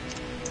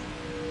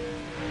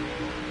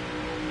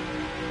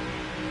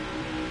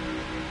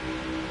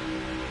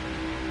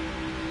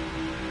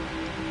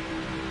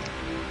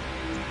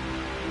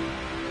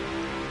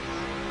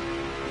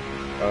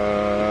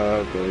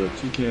 Go to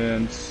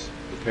Chickens.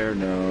 Repair,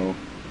 no.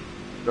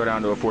 Go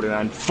down to a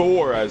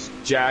 49.4 as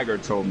Jagger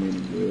told me to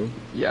do.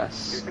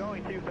 Yes.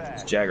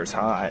 Jagger's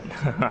hot.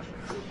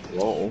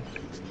 Lol.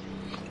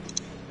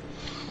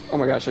 Oh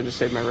my gosh, I just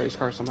saved my race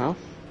car somehow.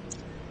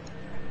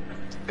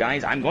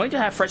 Guys, I'm going to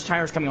have fresh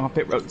tires coming off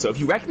pit road, so if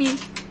you wreck me,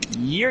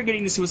 you're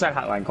getting the suicide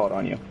hotline called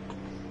on you.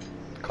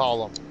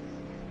 Call them.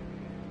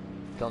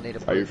 They'll need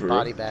a Are you for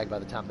body real? bag by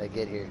the time they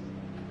get here.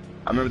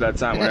 I remember that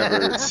time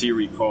whenever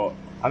Siri called.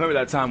 I remember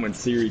that time when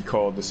Siri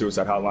called the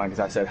suicide hotline because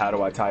I said, "How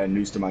do I tie a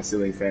noose to my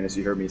ceiling fan?" And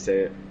she heard me say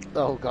it.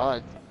 Oh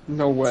God.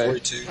 No way.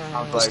 42.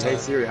 I was like, "Hey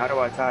Siri, how do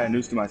I tie a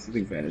noose to my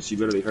ceiling fan?" And she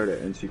literally heard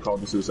it, and she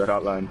called the suicide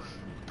hotline.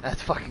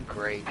 That's fucking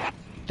great.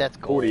 That's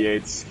gold.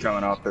 48's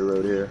coming off the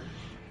road here.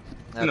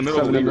 In the That's middle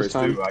of the seven race this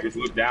time. too. I just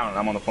look down and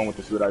I'm on the phone with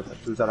the suicide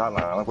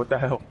hotline. I'm like, "What the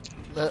hell?"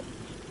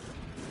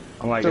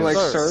 I'm like, They're like,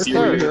 is "Sir, Siri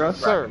can you hear us?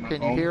 Sir, cracking my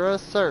can you phone?" hear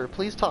us? Sir,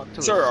 please talk to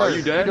us. Sir, are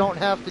you dead? You don't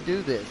have to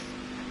do this.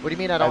 What do you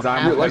mean I don't As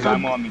I'm, have as to?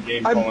 I'm on the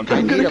game I'm calling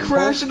I need gonna a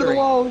crash into the pull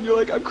wall. You're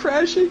like, I'm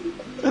crashing.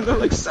 And they're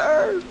like,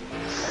 sir.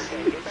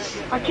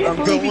 I can't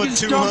I'm believe you going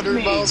just dumped 200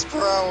 me. miles per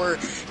hour.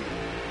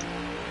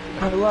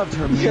 I loved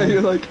her, Yeah, man.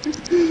 you're like,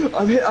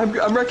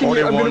 I'm wrecking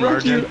you. I'm 41 gonna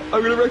wreck you. merging.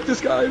 I'm gonna wreck this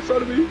guy in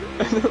front of me.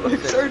 And they're like,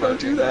 sir, don't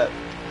do that.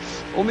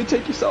 Only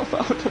take yourself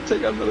out. Don't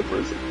take out another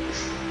person.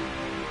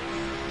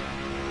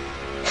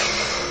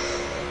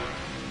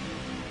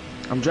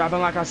 I'm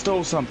driving like I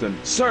stole something.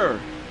 Sir!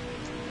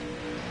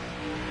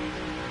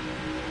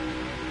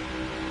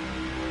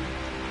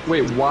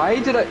 Wait, why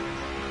did I?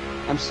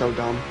 I'm so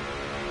dumb.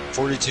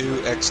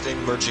 42 X-Sting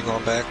merging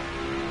on back.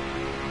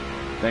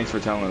 Thanks for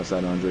telling us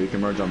that, Andre. You can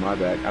merge on my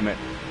back. I meant,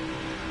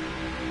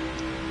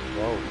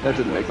 Whoa. That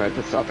didn't make my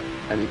pit stop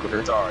any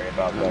quicker. sorry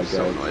about I'm that,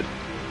 so guys. annoyed.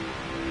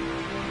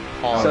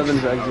 Pause.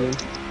 7's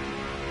exiting.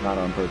 Not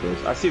on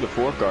purpose. I see the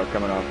 4 car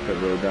coming off the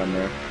road down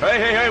there. Hey,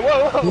 hey, hey,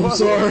 whoa, whoa, whoa. I'm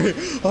sorry.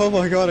 Oh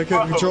my god, I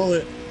couldn't Whoa. control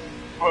it.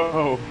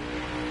 Whoa.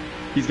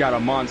 He's got a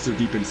monster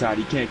deep inside.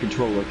 He can't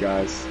control it,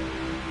 guys.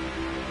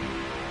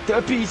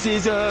 The piece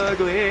is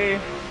ugly.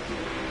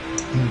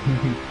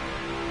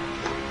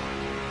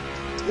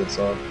 Good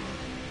song.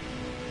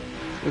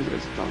 This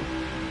is dumb.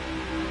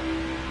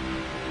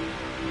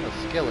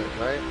 A skillet,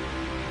 right?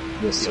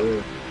 Yes, sir.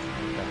 Okay.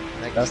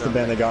 Make That's the sure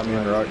band I'm that got me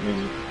making into rock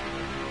music.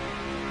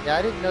 Yeah,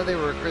 I didn't know they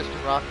were a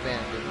Christian rock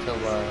band until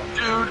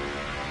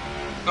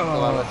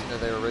I listened to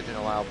their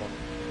original album.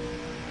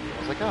 I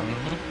was like, oh,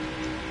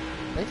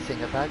 they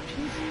sing about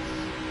Jesus.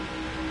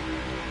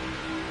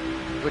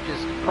 Which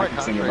is quite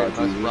contrary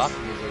to most rock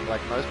music.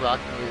 Like most rock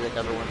music,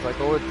 everyone's like,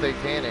 oh, it's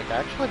satanic.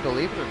 Actually,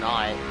 believe it or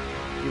not,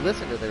 if you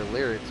listen to their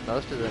lyrics,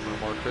 most of them are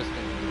more Christian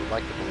than you would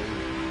like to believe.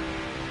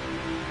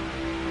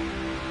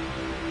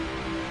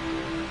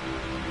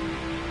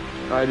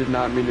 I did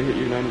not mean to hit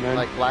you, 99.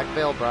 Like Black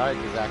Veil Bride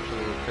is actually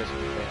a Christian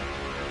band.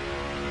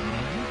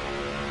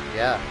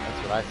 Yeah, that's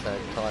what I said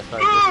until I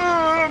started listening to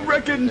I'm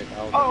wrecking! music.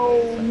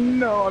 Oh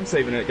no, I'm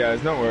saving it, guys.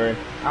 Don't worry.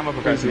 I'm a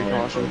professional.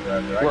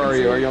 Where are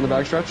you? Are you on the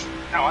backstretch?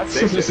 No, I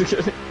saved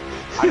it.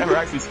 I never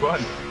actually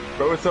spun.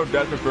 Bro was so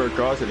desperate for a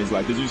caution, he's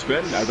like, did you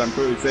spin? As I'm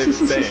clearly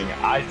saying,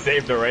 I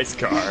saved the race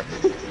car.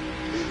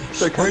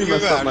 So Where are you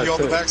at? Are you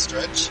on the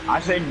backstretch? I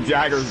think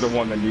Jagger's the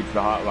one that needs the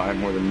hotline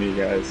more than me,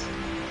 guys.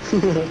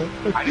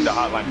 I need the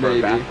hotline for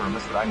a bathroom.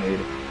 That's what I need.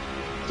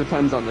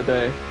 Depends on the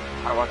day.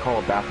 How do I call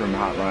a bathroom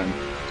hotline?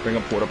 Bring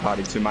a porta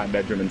potty to my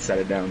bedroom and set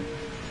it down.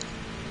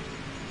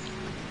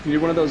 You need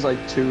one of those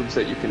like tubes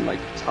that you can like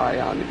tie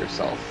onto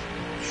yourself.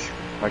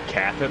 A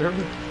catheter?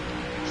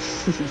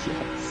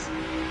 Yes.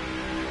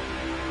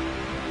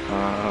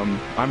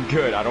 I'm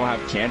good. I don't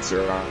have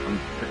cancer. I'm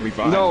perfectly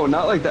fine. No,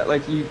 not like that.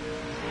 Like you,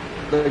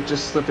 like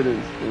just slip it in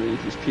and you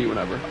can just pee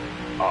whenever.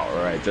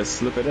 Alright, just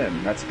slip it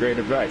in. That's great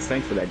advice.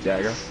 Thanks for that,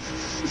 Jagger.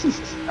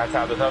 That's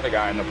how this other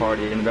guy in the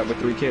party ended up with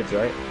 3 kids,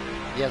 right?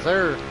 Yes,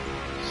 sir.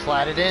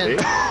 Slide it in.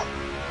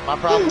 My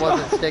problem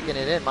wasn't sticking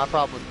it in. My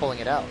problem was pulling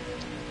it out.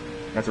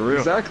 That's real.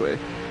 Exactly.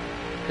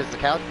 Because the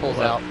couch pulls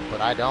out,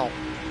 but I don't.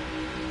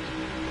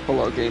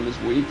 Pull-out game is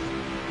weak.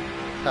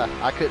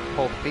 I couldn't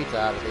pull the pizza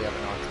out of the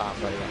oven on time,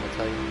 buddy. I'm gonna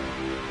tell you.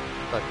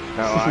 But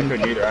No, I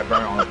couldn't either. I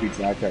burned all the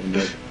pizza I couldn't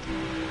do.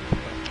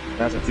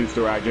 That's a true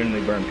story. I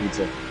generally burn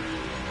pizza.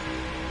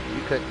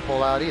 you couldn't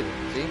pull out either.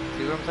 See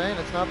what I'm saying?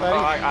 It's not that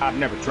Oh, easy. I've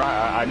never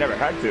tried. I never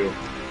had to.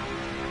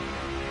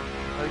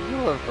 Are you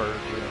a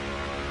virgin?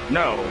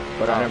 No,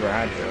 but I never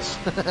had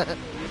to.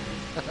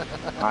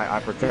 I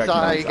protect. You saw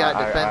how myself. he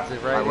got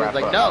defensive, right? He was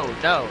like, no,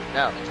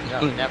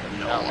 never.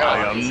 No,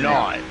 I am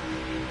not.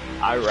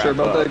 I wrap Sure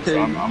about up, that, so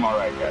King? I'm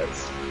alright,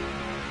 guys.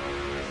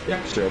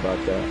 Yeah, sure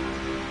about that.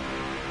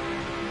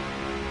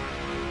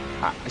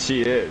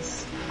 She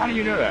is. How do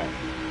you know that?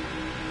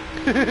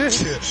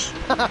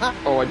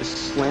 Oh, I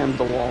just slammed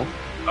the wall.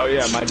 Oh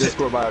yeah, my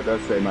Discord bio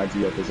does say my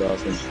GF is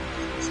awesome.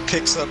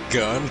 Picks up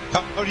gun.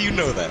 How do you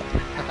know that?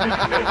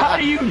 How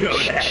do you know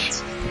that?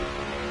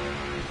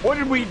 What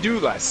did we do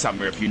last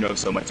summer if you know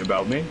so much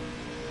about me?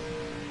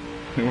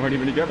 We weren't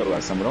even together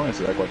last summer. Don't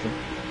answer that question.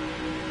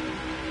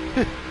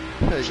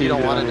 You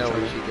don't want to know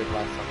what she did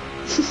last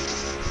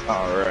summer.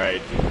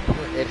 Alright.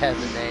 It has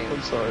a name.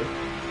 I'm sorry.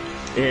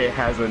 It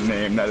has a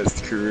name. That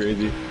is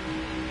crazy.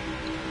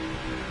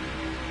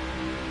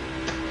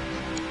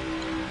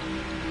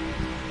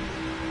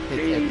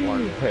 It's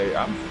Eduardo. Hey,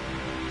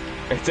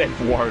 it's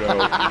Eduardo.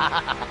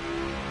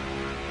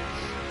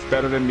 It's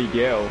better than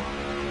Miguel.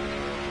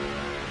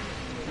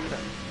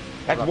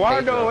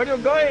 Eduardo, where are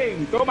you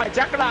going? Go my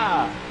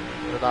chakra!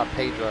 What about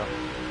Pedro?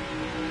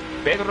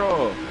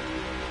 Pedro!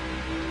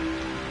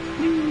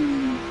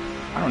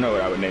 I don't know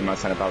what I would name my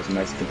son if I was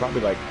Mexican.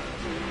 Probably like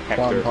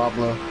Hector. Juan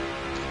Pablo.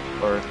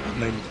 Or I'd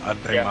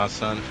name my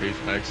son, if he's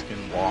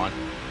Mexican, Juan.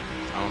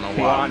 I don't know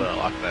why, Juan. but I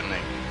like that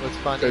name. What's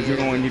funny Because is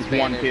you only in need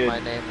one Spanish, kid. my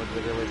name would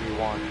literally be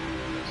Juan.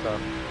 So,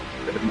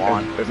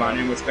 If my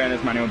name was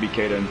Spanish, my name would be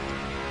Kaden.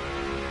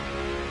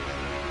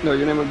 No,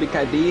 your name would be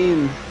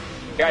Kaidin.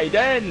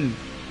 Kaden!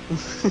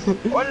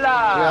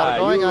 Hola! we are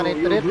going on a you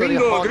trip to the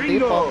gringo, Home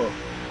gringo!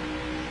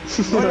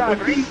 Depot. Hola,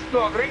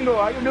 gringo!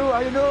 How you do? How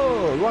you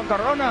do? Juan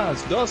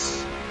Coronas,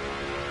 dos.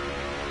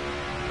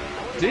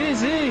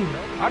 Sí.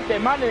 Arte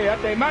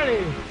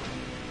male.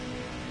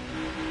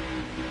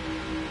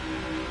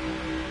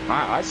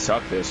 I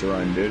suck this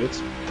run, dude.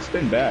 It's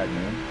been bad,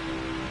 man.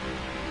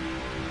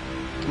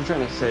 I'm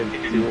trying to save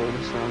fuel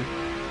this round.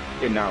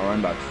 Getting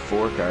outrun by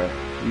 4 car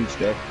each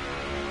day.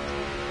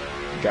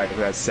 The guy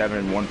who has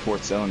 7 1/4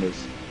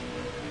 cylinders.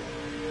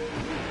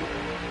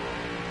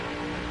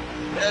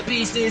 The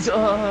beast is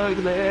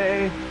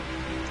ugly.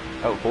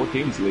 Oh,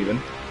 14's leaving.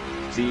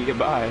 See you,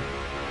 goodbye.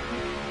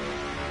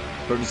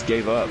 Bro just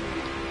gave up.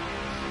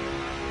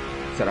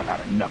 Said I've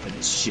had enough of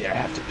this shit. I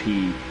have to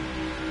pee.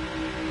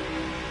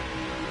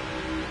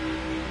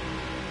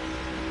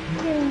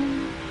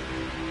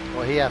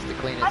 Well, he has to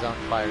clean his own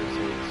fire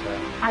suit, so.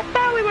 I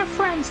thought we were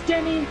friends,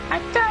 Jenny. I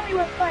thought we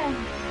were friends.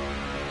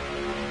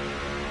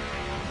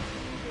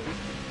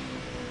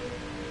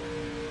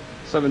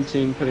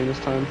 $17 pitting this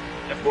time.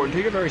 Yeah, Gordon,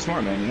 you're very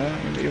smart, man. You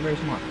know, you're very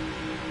smart.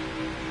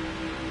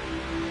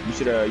 You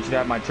should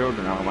have my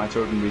children. I want my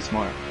children to be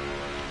smart.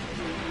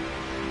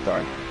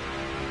 Sorry.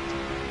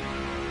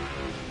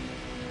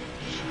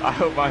 I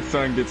hope my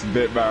son gets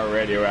bit by a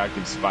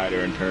radioactive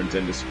spider and turns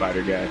into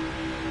Spider Guy.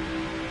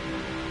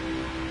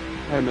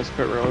 I missed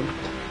pit road.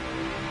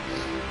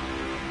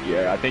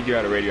 Yeah, I think you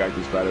had a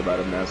radioactive spider bite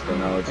of NASCAR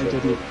knowledge. I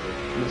didn't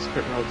miss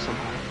pit road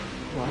somehow.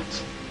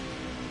 What?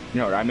 You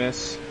know what I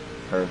miss?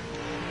 Her.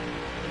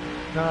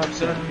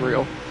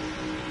 Real.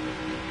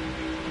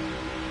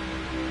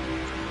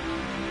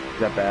 Is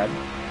that bad?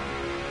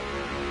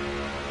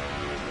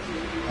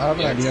 I have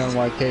an idea on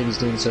why Katie's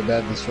doing so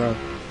bad this round.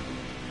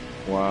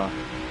 Wow.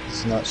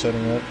 He's not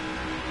shutting up.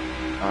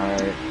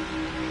 Alright.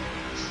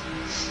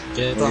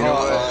 Get the Well, you know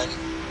what? hotline.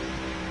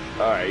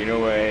 Alright, you know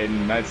what,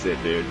 Aiden? That's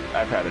it, dude.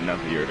 I've had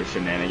enough of your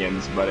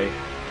shenanigans, buddy.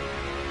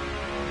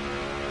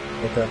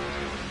 Okay.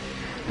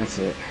 That's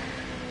it.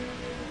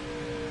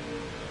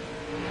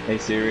 Hey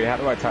Siri, how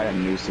do I tie a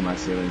noose to my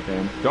ceiling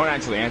fan? Don't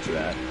actually answer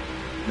that.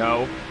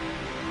 No.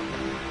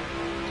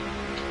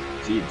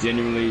 She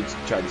genuinely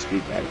tried to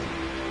speak back to me.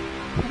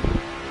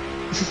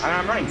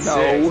 I'm running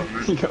No.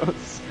 six. He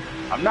goes.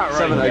 I'm not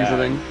running 7 back.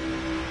 exiting.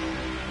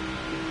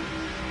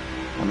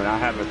 I mean, I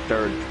have a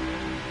third.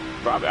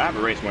 Probably, I have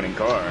a race-winning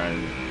car,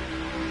 and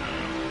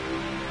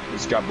it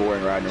just got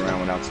boring riding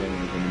around without saying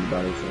anything to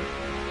anybody. So.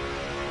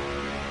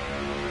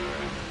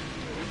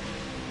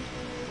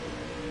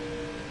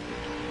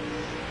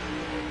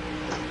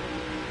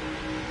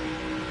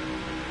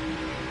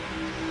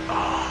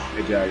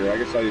 Hey Jagger, I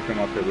just saw you come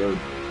off the road.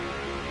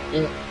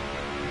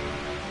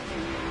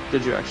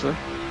 Did you actually?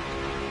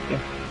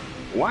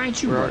 Why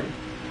ain't you Where are running?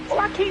 you? Well,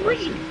 I can't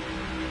read.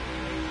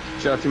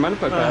 Jeff, you mind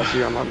if I pass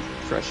you? I'm on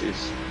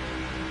freshies.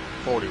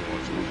 41.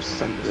 I'll just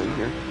send it in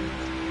here.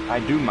 I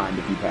do mind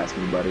if you pass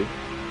me, buddy.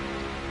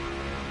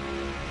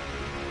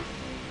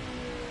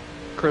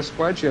 Chris,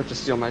 why'd you have to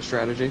steal my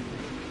strategy?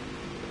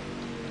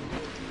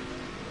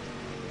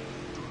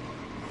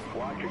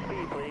 Watch your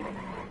speed, please.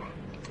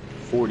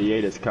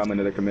 48 is coming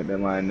to the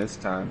commitment line this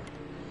time.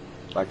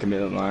 By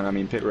commitment line, I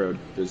mean pit road,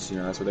 because, you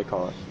know, that's what they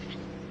call it.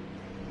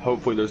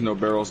 Hopefully there's no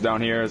barrels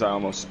down here, as I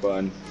almost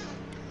spun.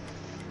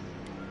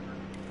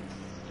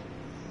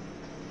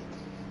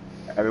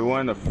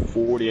 Everyone, the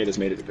 48 has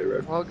made it to pit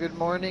road. Well, good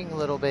morning,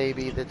 little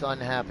baby that's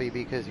unhappy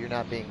because you're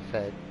not being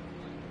fed.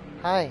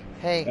 Hi.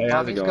 Hey, Hey,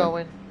 how's it mommy's going?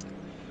 going.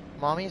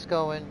 Mommy's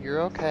going.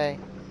 You're okay.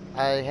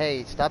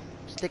 Hey, stop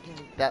sticking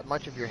that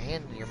much of your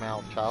hand in your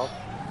mouth, child.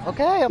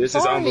 Okay, I'm This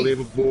sorry. is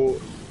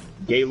unbelievable.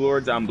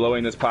 Gaylords, I'm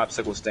blowing this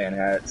popsicle stand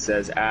hat. It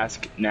says,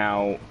 ask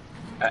now,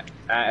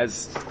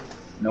 as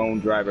known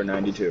driver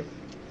 92.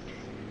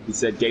 He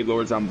said,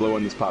 Gaylords, I'm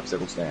blowing this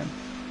popsicle stand.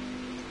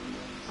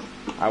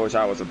 I wish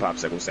I was a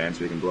popsicle stand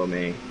so he can blow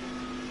me.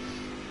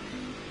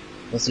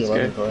 That's the That's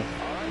 11 good. car. All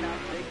right, now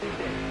take this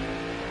in.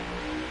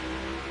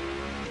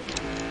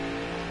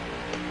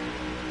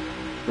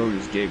 Bro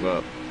just gave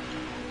up.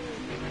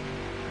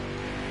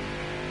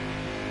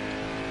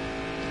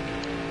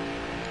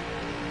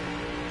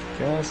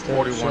 Just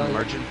 41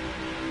 merchant.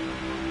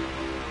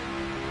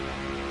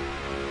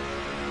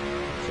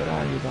 Said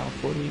I about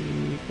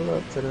 40. Pull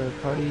up to the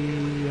party.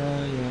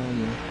 Yeah.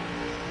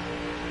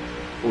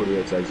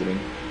 48's exiting.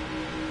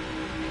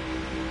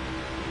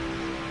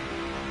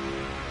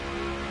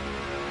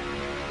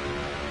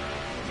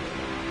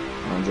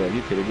 Andre, have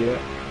you pitted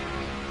yet?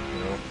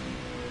 No.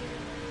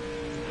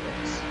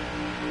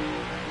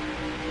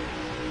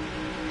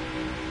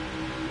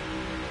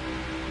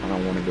 I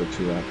don't want to go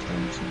 2 laps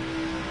down. So.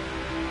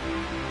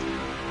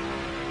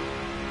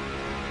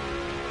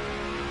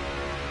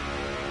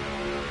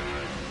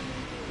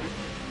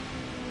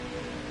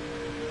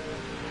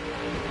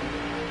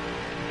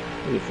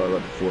 Really far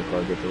about the 4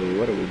 car get the lead.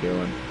 What are we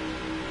doing?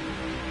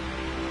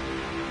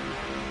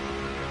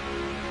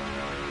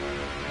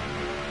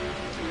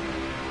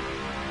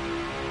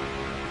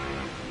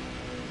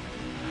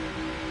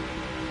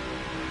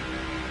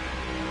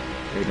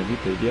 Wait, have you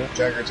pitted yet?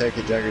 Jagger, take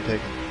it, Jagger,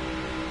 take it.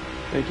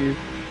 Thank you.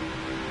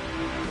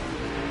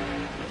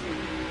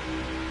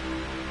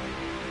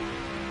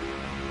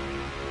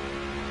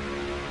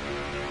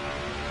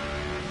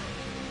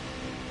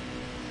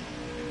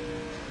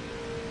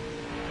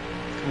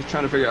 I was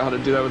trying to figure out how to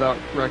do that without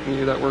wrecking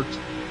you. That worked.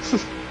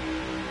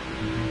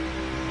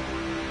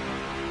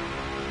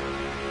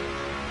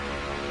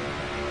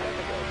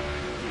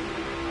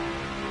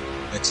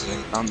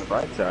 Exiting. On the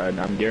bright side,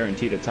 I'm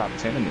guaranteed a top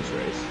 10 in this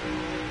race.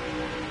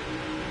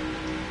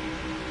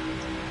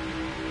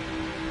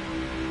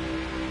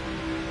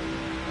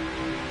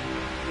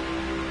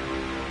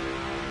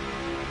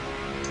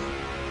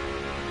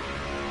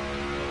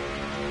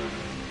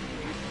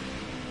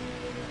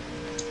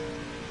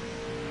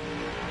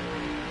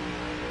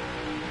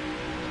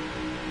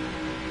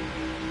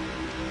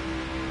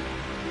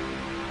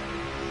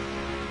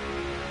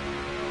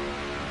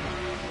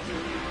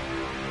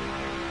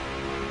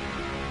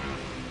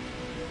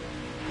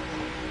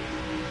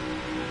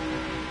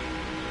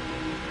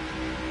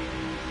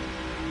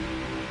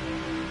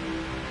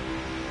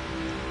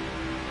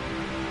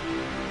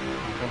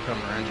 Don't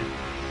come around you.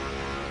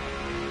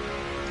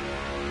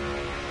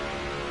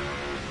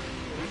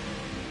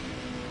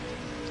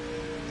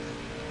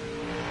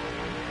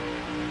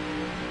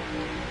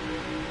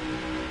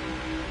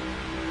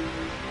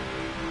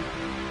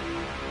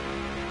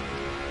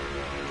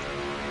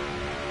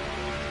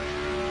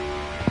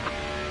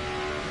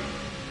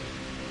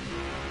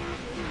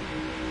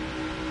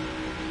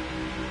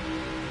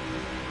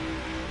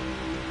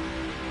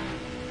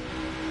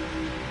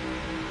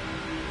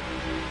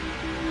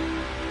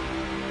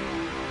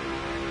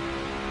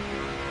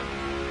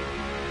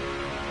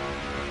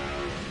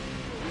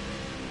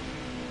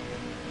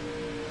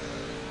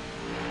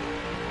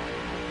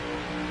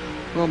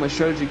 Well, my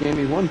strategy gave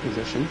me one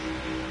position.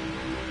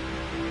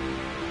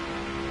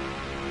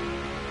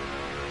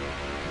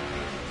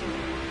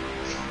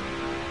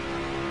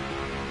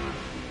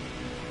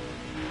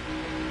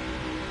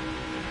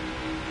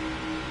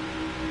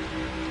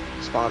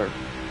 Spotter.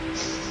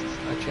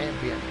 A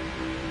champion.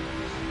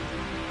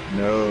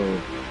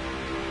 No.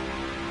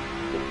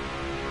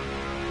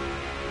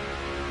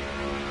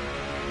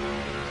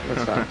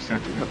 That's facts. I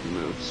do have the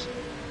moves.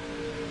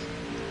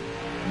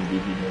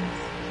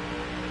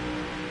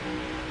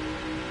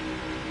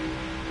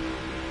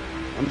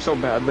 I'm so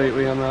bad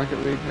lately on Rocket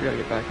League. I gotta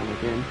get back on the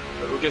game.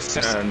 We just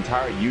sent an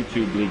entire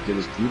YouTube link to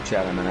this group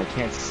chat, and I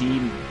can't see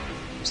I'm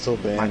still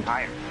my banned.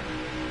 tire.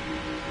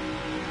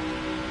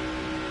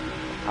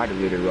 I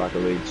deleted Rocket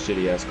League,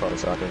 shitty ass car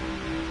soccer.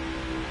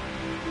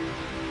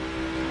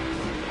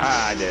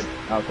 Ah, I did.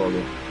 I'll call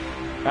you.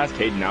 That's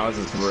Caden now. This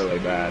is really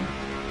bad.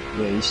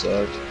 Yeah, you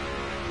sucked.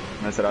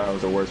 I said I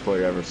was the worst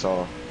player I ever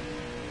saw.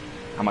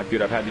 I'm like,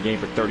 dude, I've had the game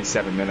for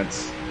 37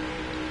 minutes.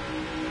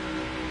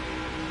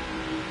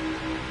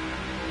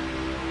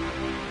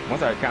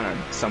 Once I kind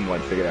of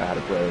somewhat figured out how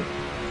to play,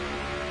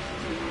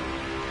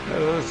 it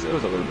was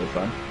a little bit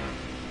fun.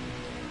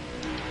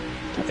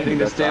 I Hitting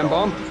this damn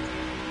bump.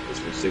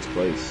 This was 6th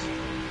place.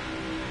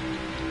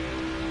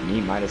 Me,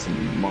 Midas,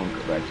 and Monk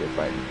are back here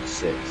fighting for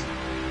 6th.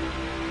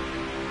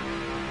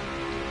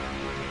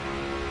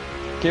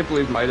 Can't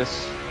believe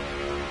Midas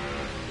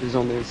is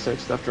only in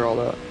 6th after all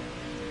that.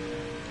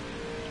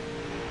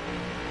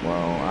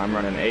 Well, I'm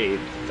running 8th,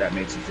 if that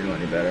makes you feel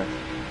any better.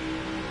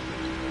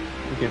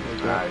 I can't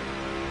believe that.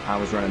 I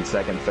was running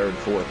 2nd, 3rd,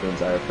 4th the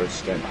entire first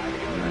stint.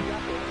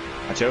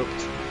 I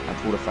choked. I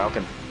pulled a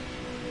Falcon.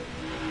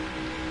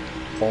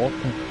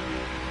 Falcon?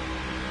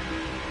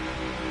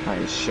 I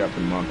just shoved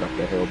the Monk up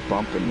the hill,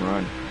 bump and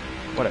run.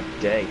 What a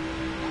day.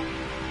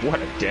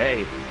 What a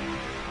day.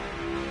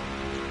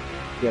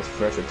 He has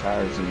fresher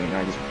tires than me, and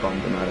I just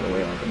bummed him out of the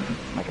way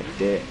like a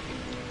dick.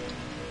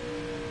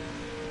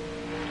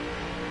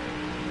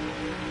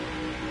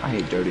 I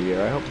hate Dirty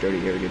Air. I hope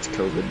Dirty Air gets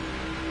COVID.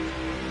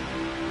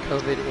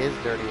 COVID is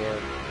dirty air.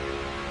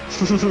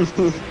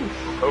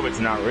 COVID's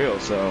not real,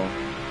 so...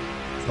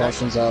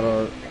 Cautions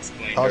are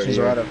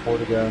out at 4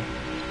 to go.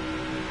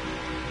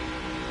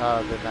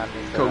 Then that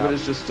means they're COVID out.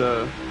 is just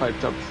a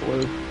hyped up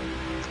flu.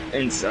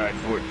 Inside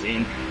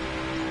 14.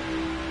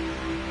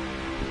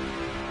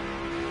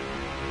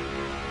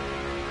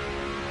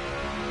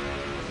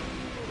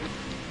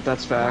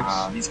 That's facts.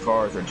 Wow, these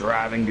cars are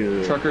driving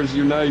good. Truckers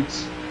unite.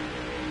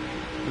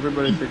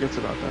 Everybody forgets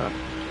about that.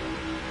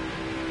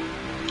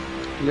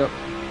 Yep.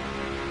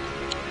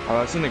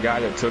 I've seen the guy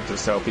that took the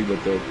selfie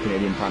with the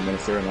Canadian Prime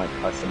Minister and like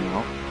cussed him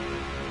out.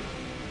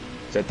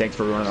 Said thanks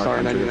for ruining our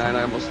Sorry, country. 99,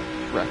 I almost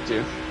wrecked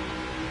you.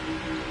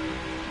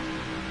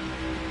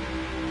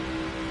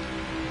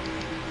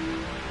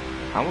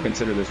 I will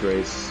consider this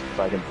race, if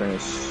I can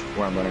finish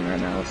where I'm running right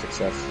now, a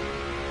success.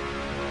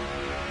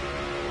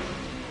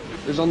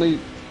 There's only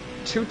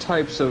 2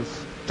 types of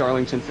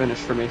Darlington finish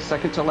for me.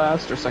 Second to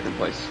last or second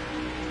place.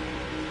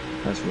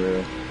 That's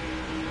real.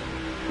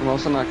 I'm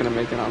also not going to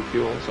make it on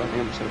fuel, so I think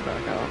I'm just going to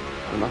back out.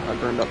 I don't know how I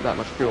burned up that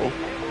much fuel.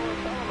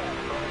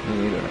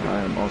 Me neither. I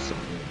am also.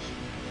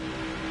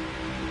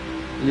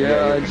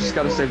 Yeah, I just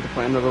got to save the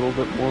planet a little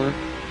bit more.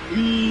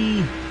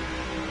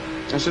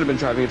 I should have been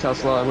driving a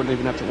Tesla. I wouldn't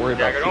even have to worry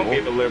about Jagger, fuel. don't be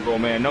the liberal,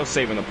 man. No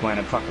saving the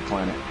planet. Fuck the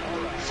planet.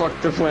 Fuck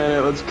the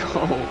planet, let's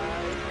go.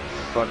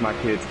 Fuck my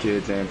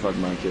kids, and fuck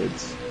my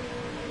kids.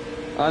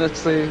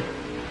 Honestly,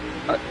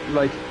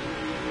 like,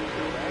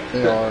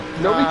 They are.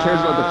 nobody cares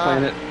about the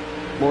planet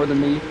more than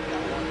me.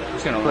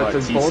 Just gonna But let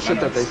the T bullshit stand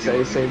that up they and see say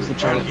what saves the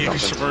Trying to planet. give you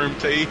some room,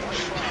 T.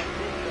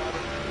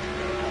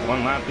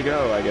 1 lap to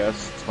go, I guess.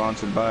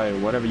 Sponsored by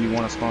whatever you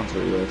want to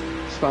sponsor it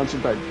with.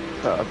 Sponsored by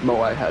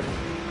Moai Head.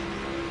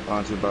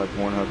 Sponsored by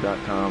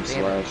Pornhub.com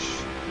Damn it.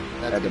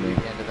 / That's gonna be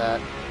the end of that.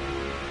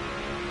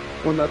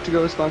 1 lap to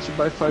go is sponsored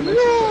by Five Nights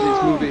at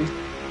Freddy's movie.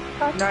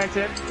 Nights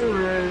at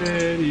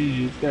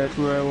Freddy's, that's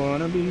where I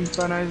wanna be.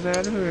 5 Nights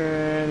at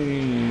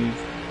Freddy's.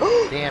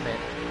 Damn it.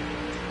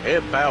 It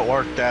about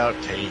worked out,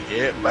 T.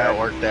 It about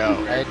worked out.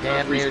 I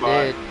damn Free near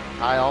spot. did.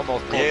 I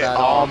almost pulled It that off.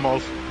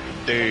 almost,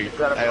 dude. Is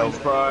that a hell,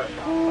 fun spot?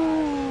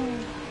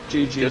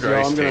 GG's, Good y'all.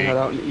 race, I'm gonna T. head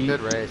out and eat.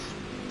 Good race.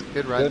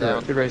 Good run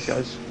down. Good race,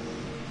 guys.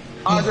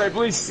 Andre,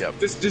 please. Yep.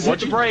 Just hit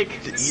What'd the you-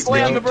 brake. Did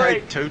Slam you the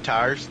brake. take 2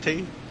 tires,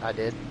 T? I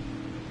did.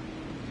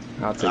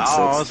 I'll take 6.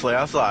 Honestly,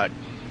 I was like,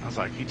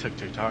 he took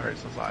 2 tires.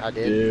 I was like, I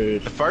did.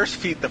 Dude. The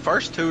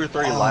first 2 or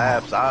 3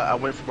 laps, I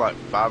went from like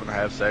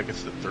 5.5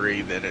 seconds to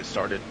 3. Then it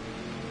started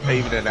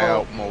evening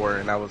out more,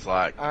 and I was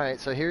like, All right,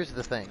 so here's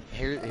the thing.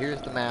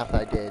 Here's the math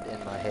I did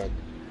in my head.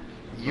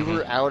 You Mm-hmm.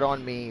 were out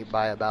on me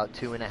by about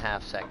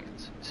 2.5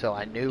 seconds. So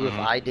I knew if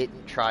Mhm. I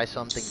didn't try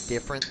something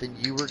different than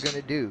you were going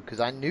to do, because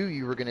I knew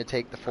you were going to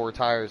take the 4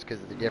 tires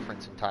because of the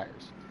difference in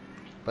tires.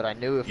 But I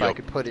knew if I Yep.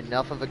 could put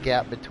enough of a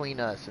gap between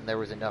us and there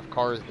was enough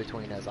cars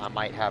between us, I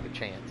might have a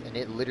chance. And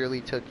it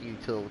literally took you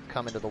till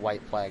coming to the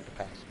white flag to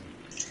pass me.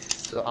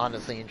 So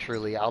honestly and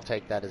truly, I'll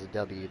take that as a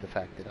W, the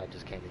fact that I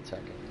just came in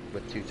second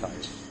with 2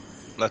 tires.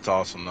 That's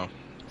awesome though.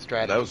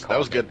 Strategy That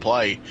was good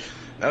play.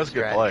 That was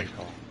good play.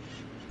 Call.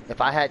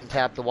 If I hadn't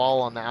tapped the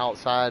wall on the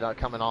outside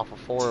coming off of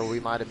 4, we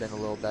might have been a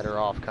little better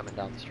off coming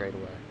down the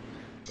straightaway.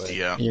 But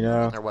Yeah. You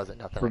know, there wasn't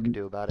nothing I could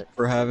do about it.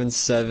 for having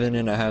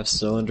 7.5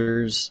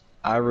 cylinders,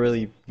 I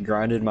really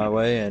grinded my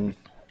way and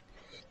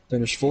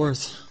finished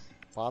 4th.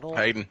 Bottle?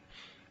 Hayden,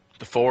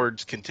 the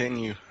Fords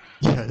continue.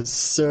 Yes,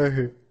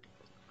 sir.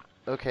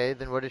 Okay,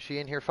 then what is she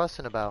in here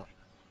fussing about?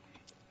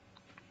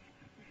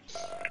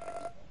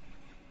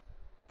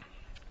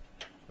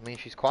 I mean,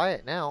 she's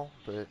quiet now,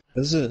 but... It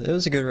was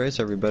a good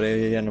race,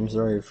 everybody, and I'm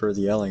sorry for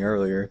the yelling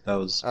earlier. That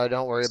was... Oh,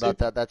 don't worry about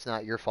that. That's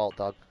not your fault,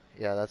 dog.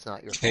 Yeah, that's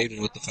not your fault.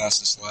 Hayden with the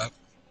fastest lap.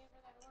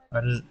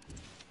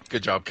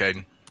 Good job,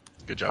 Caden.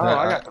 Good job. Oh,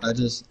 I got I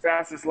just...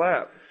 fastest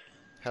lap.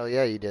 Hell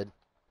yeah, you did.